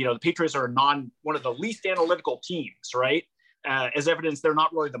effect of, the Patriots are one of the least analytical teams, right? As evidence, they're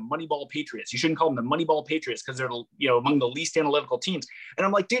not really the Moneyball Patriots. You shouldn't call them the Moneyball Patriots because they're, among the least analytical teams. And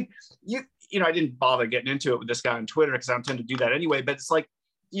I'm like, dude, I didn't bother getting into it with this guy on Twitter because I don't tend to do that anyway. But it's like,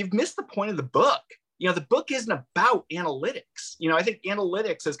 you've missed the point of the book. The book isn't about analytics. I think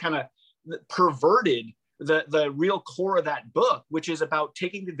analytics has kind of perverted the real core of that book, which is about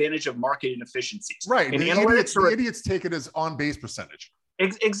taking advantage of market inefficiencies. Right. And the idiots take it as on-base percentage.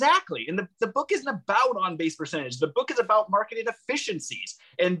 Exactly. And the book isn't about on-base percentage. The book is about market inefficiencies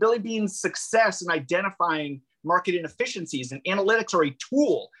and Billy Beane's success in identifying market inefficiencies. And analytics are a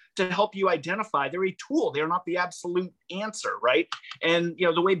tool to help you identify. They're a tool. They're not the absolute answer, right? And,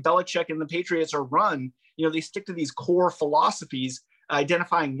 the way Belichick and the Patriots are run, they stick to these core philosophies,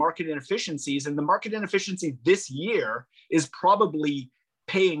 identifying market inefficiencies. And the market inefficiency this year is probably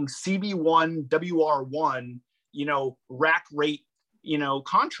paying CB1, WR1, rack rate,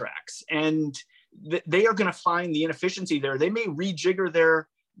 contracts. And they are going to find the inefficiency there. They may rejigger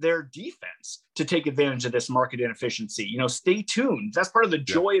their defense to take advantage of this market inefficiency. Stay tuned. That's part of the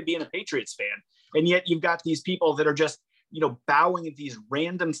joy of being a Patriots fan. And yet you've got these people that are just, bowing at these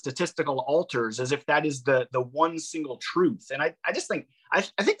random statistical altars as if that is the one single truth. And I just think, I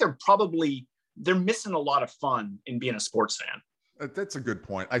think they're missing a lot of fun in being a sports fan. That's a good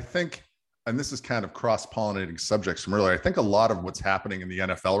point. I think, and this is kind of cross-pollinating subjects from earlier, I think a lot of what's happening in the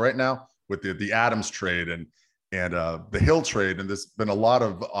NFL right now with the Adams trade and the Hill trade, and there's been a lot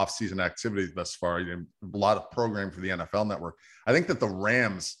of off-season activity thus far, a lot of programming for the NFL Network. I think that the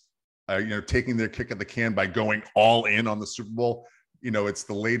Rams, taking their kick at the can by going all in on the Super Bowl, it's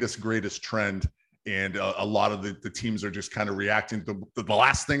the latest, greatest trend. And a lot of the teams are just kind of reacting to the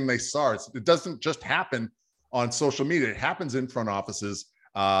last thing they saw. It doesn't just happen on social media. It happens in front offices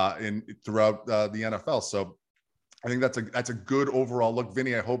throughout the NFL. So I think that's a good overall look.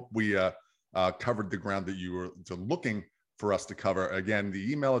 Vinny, I hope we covered the ground that you were looking for us to cover. Again, the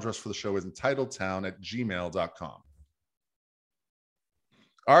email address for the show is entitledtown@gmail.com.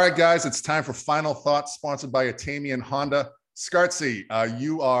 All right, guys, it's time for Final Thoughts, sponsored by Atamian Honda. Scartzy,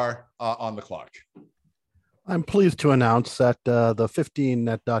 you are on the clock. I'm pleased to announce that the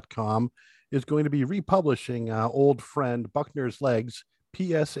 15net.com is going to be republishing old friend Buckner's Legs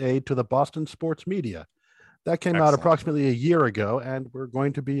PSA to the Boston sports media. That came out approximately a year ago, and we're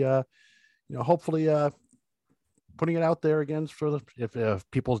going to be, hopefully putting it out there again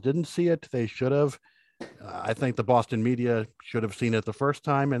if people didn't see it, they should have. I think the Boston media should have seen it the first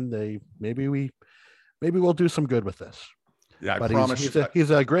time, and maybe we'll do some good with this. Yeah, but I promise.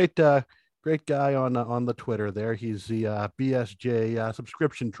 He's a great guy on the Twitter there. He's the BSJ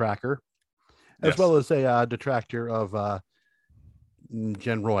subscription tracker, as well as a detractor of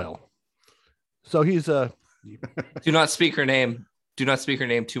Jen Royal. So he's a. Do not speak her name. Do not speak her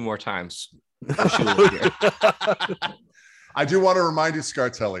name 2 more times. I do want to remind you,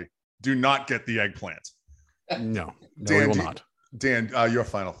 Scartelli, do not get the eggplant. No, Dan, we will not. Dan, your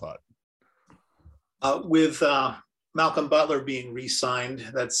final thought. With Malcolm Butler being re-signed,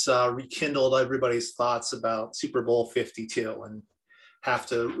 that's rekindled everybody's thoughts about Super Bowl 52 and have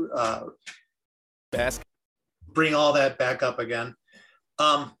to bring all that back up again.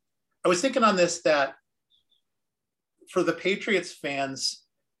 I was thinking on this that for the Patriots fans,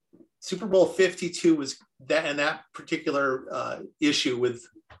 Super Bowl 52 was that, and that particular issue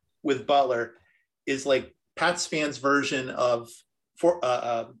with Butler is like Pats fans' version of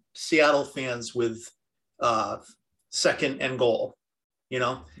Seattle fans with second and goal.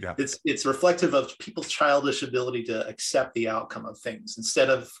 It's reflective of people's childish ability to accept the outcome of things instead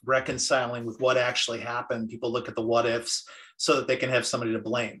of reconciling with what actually happened. People look at the what ifs so that they can have somebody to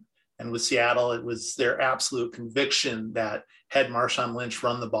blame. And with Seattle, it was their absolute conviction that had Marshawn Lynch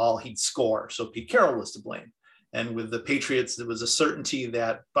run the ball, he'd score. So Pete Carroll was to blame. And with the Patriots, there was a certainty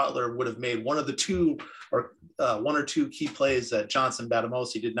that Butler would have made one or two key plays that Johnson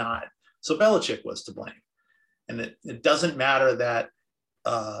Batamosi did not. So Belichick was to blame. And it doesn't matter that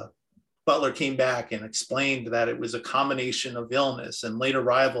Butler came back and explained that it was a combination of illness and late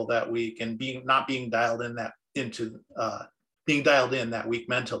arrival that week and being dialed in that week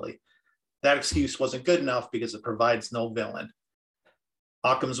mentally. That excuse wasn't good enough because it provides no villain.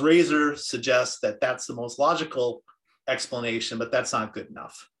 Occam's razor suggests that that's the most logical explanation, but that's not good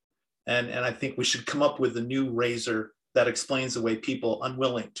enough. And I think we should come up with a new razor that explains the way people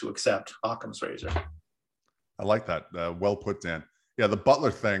unwilling to accept Occam's razor. I like that. Well put, Dan. Yeah, the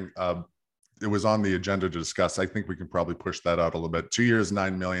Butler thing, it was on the agenda to discuss. I think we can probably push that out a little bit. 2 years,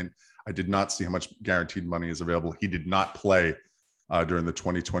 $9 million. I did not see how much guaranteed money is available. He did not play during the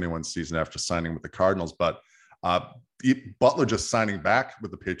 2021 season after signing with the Cardinals, but Butler just signing back with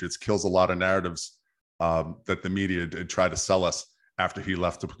the Patriots kills a lot of narratives that the media did try to sell us after he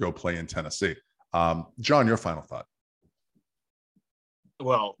left to go play in Tennessee. John, your final thought.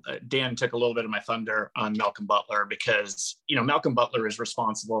 Well, Dan took a little bit of my thunder on Malcolm Butler because, Malcolm Butler is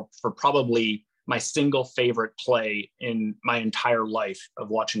responsible for probably my single favorite play in my entire life of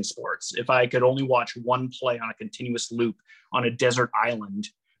watching sports. If I could only watch one play on a continuous loop on a desert island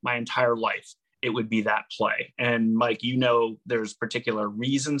my entire life, it would be that play. And Mike, there's particular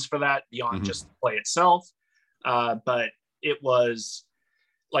reasons for that beyond just the play itself. But it was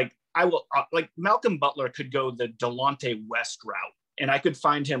like, Malcolm Butler could go the Delonte West route, and I could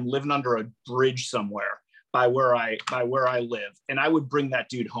find him living under a bridge somewhere by where I live. And I would bring that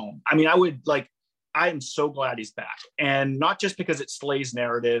dude home. I mean, I am so glad he's back. And not just because it slays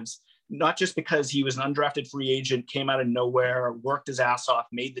narratives, not just because he was an undrafted free agent, came out of nowhere, worked his ass off,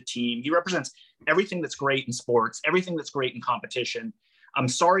 made the team. He represents everything that's great in sports, everything that's great in competition. I'm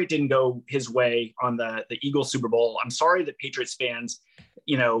sorry it didn't go his way on the Eagles Super Bowl. I'm sorry that Patriots fans,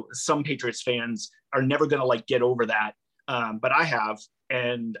 some Patriots fans are never going to get over that. But I have,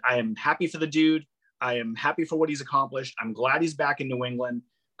 and I am happy for the dude. I am happy for what he's accomplished. I'm glad he's back in New England.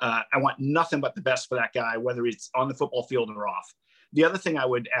 I want nothing but the best for that guy, whether it's on the football field or off. The other thing I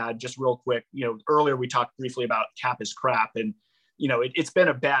would add just real quick, earlier we talked briefly about cap is crap, and, it's been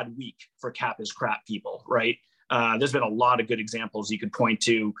a bad week for cap is crap people, right? There's been a lot of good examples you could point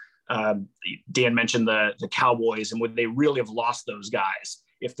to. Dan mentioned the Cowboys, and would they really have lost those guys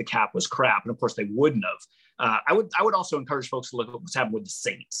if the cap was crap? And of course they wouldn't have. I would also encourage folks to look at what's happened with the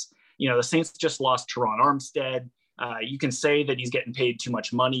Saints. The Saints just lost Teron Armstead. You can say that he's getting paid too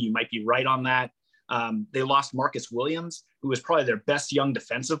much money. You might be right on that. They lost Marcus Williams, who was probably their best young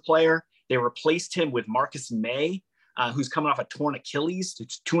defensive player. They replaced him with Marcus May, who's coming off a torn Achilles.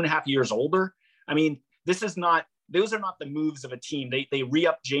 It's 2.5 years older. I mean, those are not the moves of a team. They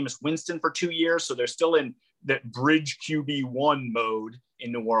re-upped Jameis Winston for 2 years, so they're still in that bridge QB1 mode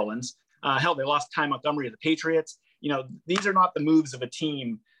in New Orleans. Hell, they lost Ty Montgomery to the Patriots. These are not the moves of a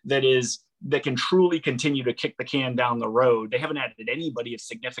team that can truly continue to kick the can down the road. They haven't added anybody of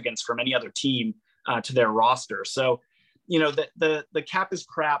significance from any other team to their roster. So, the cap is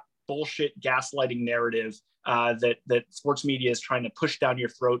crap, bullshit, gaslighting narrative that sports media is trying to push down your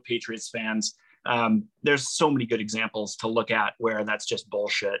throat, Patriots fans. There's so many good examples to look at where that's just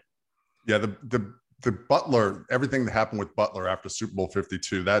bullshit. Yeah, the Butler, everything that happened with Butler after Super Bowl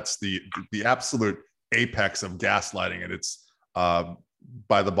 52, that's the absolute apex of gaslighting, and it's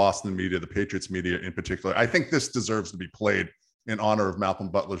by the Boston media, the Patriots media in particular. I think this deserves to be played in honor of Malcolm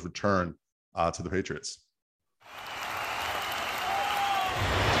Butler's return to the Patriots.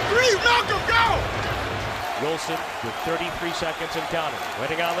 Breathe, Malcolm, go! Wilson with 33 seconds and counting.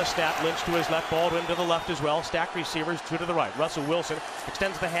 Waiting on the snap. Lynch to his left, Baldwin to the left as well. Stacked receivers, two to the right. Russell Wilson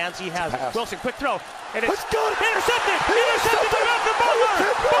extends the hands. He has it. Wilson, quick throw. And it's intercepted! Intercepted by Malcolm Butler!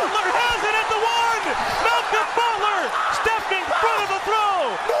 Butler has it at the one! Malcolm Butler stepped in front of the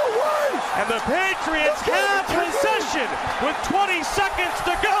throw! No way! And the Patriots have possession with 20 seconds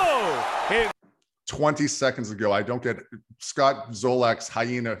to go! 20 seconds ago, I don't get Scott Zolak's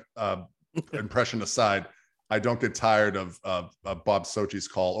hyena impression aside. I don't get tired of Bob Sochi's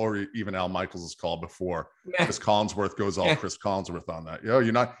call or even Al Michaels' call before Chris Collinsworth goes all Chris Collinsworth on that.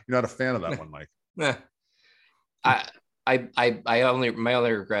 You're not a fan of that one, Mike. My only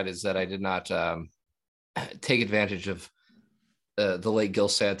regret is that I did not take advantage of the late Gil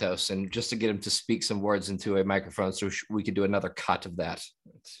Santos and just to get him to speak some words into a microphone so we could do another cut of that.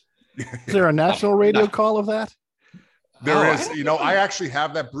 Is there a national radio call of that? There is. I actually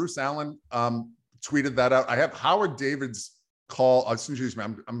have that. Bruce Allen tweeted that out. I have Howard David's call. Excuse me,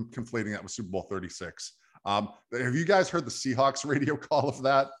 I'm conflating that with Super Bowl 36. Have you guys heard the Seahawks radio call of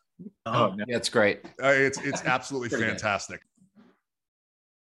that? Oh, no. Yeah, it's great. It's absolutely Pretty good. fantastic.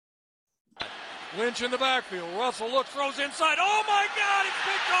 Lynch in the backfield. Russell looks, throws inside. Oh my God! It's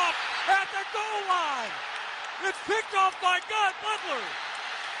picked off at the goal line. It's picked off by God Butler.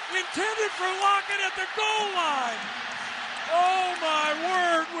 Intended for Lockett at the goal line. Oh my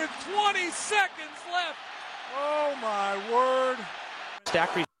word! With 20 seconds left. Oh my word!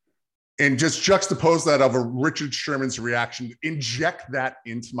 Stack. And just juxtapose that of a Richard Sherman's reaction. Inject that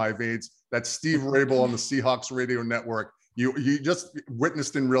into my veins. That's Steve Rabel on the Seahawks radio network. You just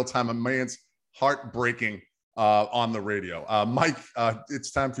witnessed in real time a man's heart breaking on the radio. Mike,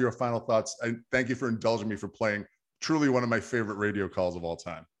 it's time for your final thoughts. And thank you for indulging me for playing truly one of my favorite radio calls of all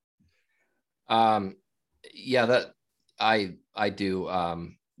time. Yeah, that I do.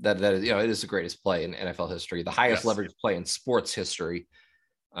 That is, it is the greatest play in NFL history, the highest leverage play in sports history.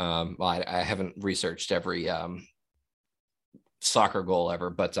 Well, I haven't researched every soccer goal ever,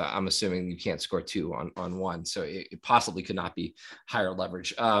 but I'm assuming you can't score two on one, so it possibly could not be higher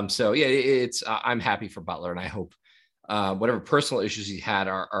leverage. So yeah, it's I'm happy for Butler, and I hope whatever personal issues he had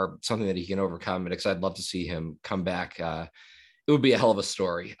are something that he can overcome. And because I'd love to see him come back. It would be a hell of a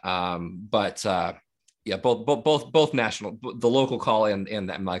story. But yeah, both national, the local call and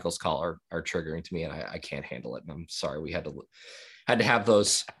that Michael's call are triggering to me, and I can't handle it. And I'm sorry we had to have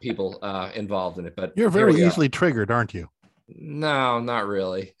those people involved in it. But you're very easily triggered, aren't you? No, not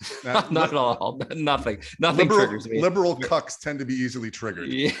really. Not at all. Nothing triggers me. Liberal cucks tend to be easily triggered.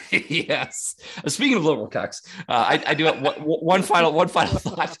 Yes. Speaking of liberal cucks, I do have one final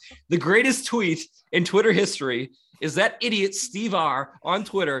thought. The greatest tweet in Twitter history is that idiot Steve R on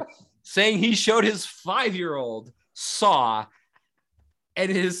Twitter saying he showed his 5-year-old Saw,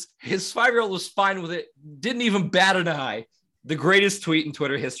 and his 5-year-old was fine with it. Didn't even bat an eye. The greatest tweet in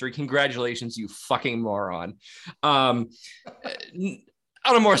Twitter history. Congratulations, you fucking moron. On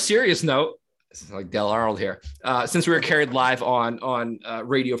a more serious note, like Del Arnold here, since we were carried live on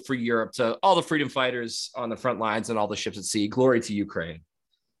Radio Free Europe to all the freedom fighters on the front lines and all the ships at sea, glory to Ukraine.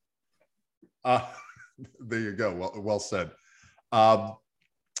 There you go. Well said. That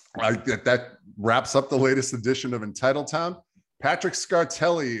wraps up the latest edition of Entitled Town. Patrick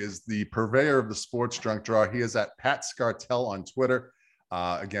Scartelli is the purveyor of the Sports Drunk Draw. He is at Pat Scartel on Twitter.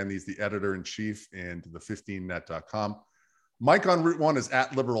 Again, he's the editor-in-chief and the15net.com. Mike on Route 1 is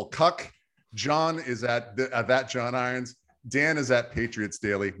at Liberal Cuck. John is at that John Irons. Dan is at Patriots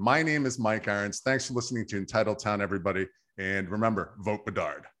Daily. My name is Mike Irons. Thanks for listening to Entitled Town, everybody. And remember, vote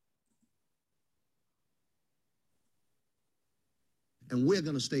Bedard. And we're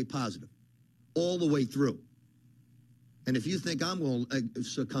going to stay positive all the way through. And if you think I'm going to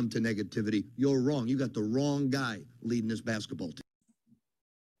succumb to negativity, you're wrong. You got the wrong guy leading this basketball team.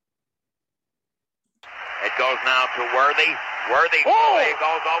 It goes now to Worthy. Worthy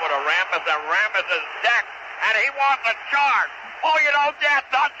goes over to Rambis, and Rambis is decked, and he wants a charge. Oh, you don't dare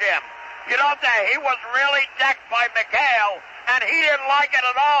touch him. You don't dare. He was really decked by McHale, and he didn't like it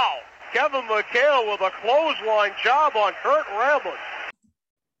at all. Kevin McHale with a clothesline job on Kurt Rambis.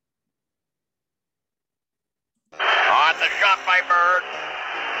 On the shot by Bird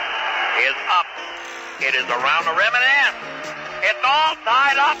is up. It is around the rim and in. It's all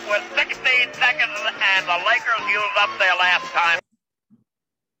tied up with 16 seconds, and the Lakers use up their last time.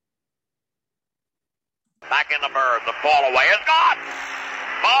 Back in the Bird. The fall away is gone.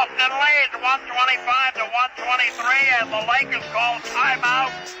 Boston leads 125 to 123, and the Lakers call timeout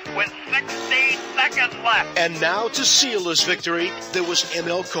with 16 seconds left. And now to seal this victory, there was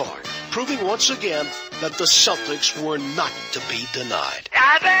ML Carr, proving once again that the Celtics were not to be denied.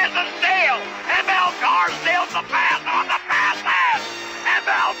 And there's a steal. ML Carr steals the pass on the pass in.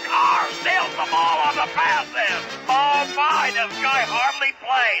 ML Carr steals the ball on the pass in. Oh my, this guy hardly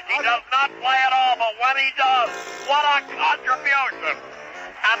plays. He does not play at all, but when he does, what a contribution.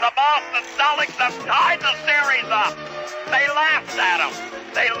 And the Boston Celtics have tied the series up. They laughed at him.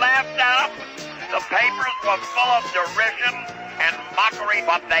 The papers were full of derision and mockery,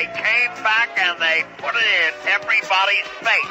 but they came back and they put it in everybody's face.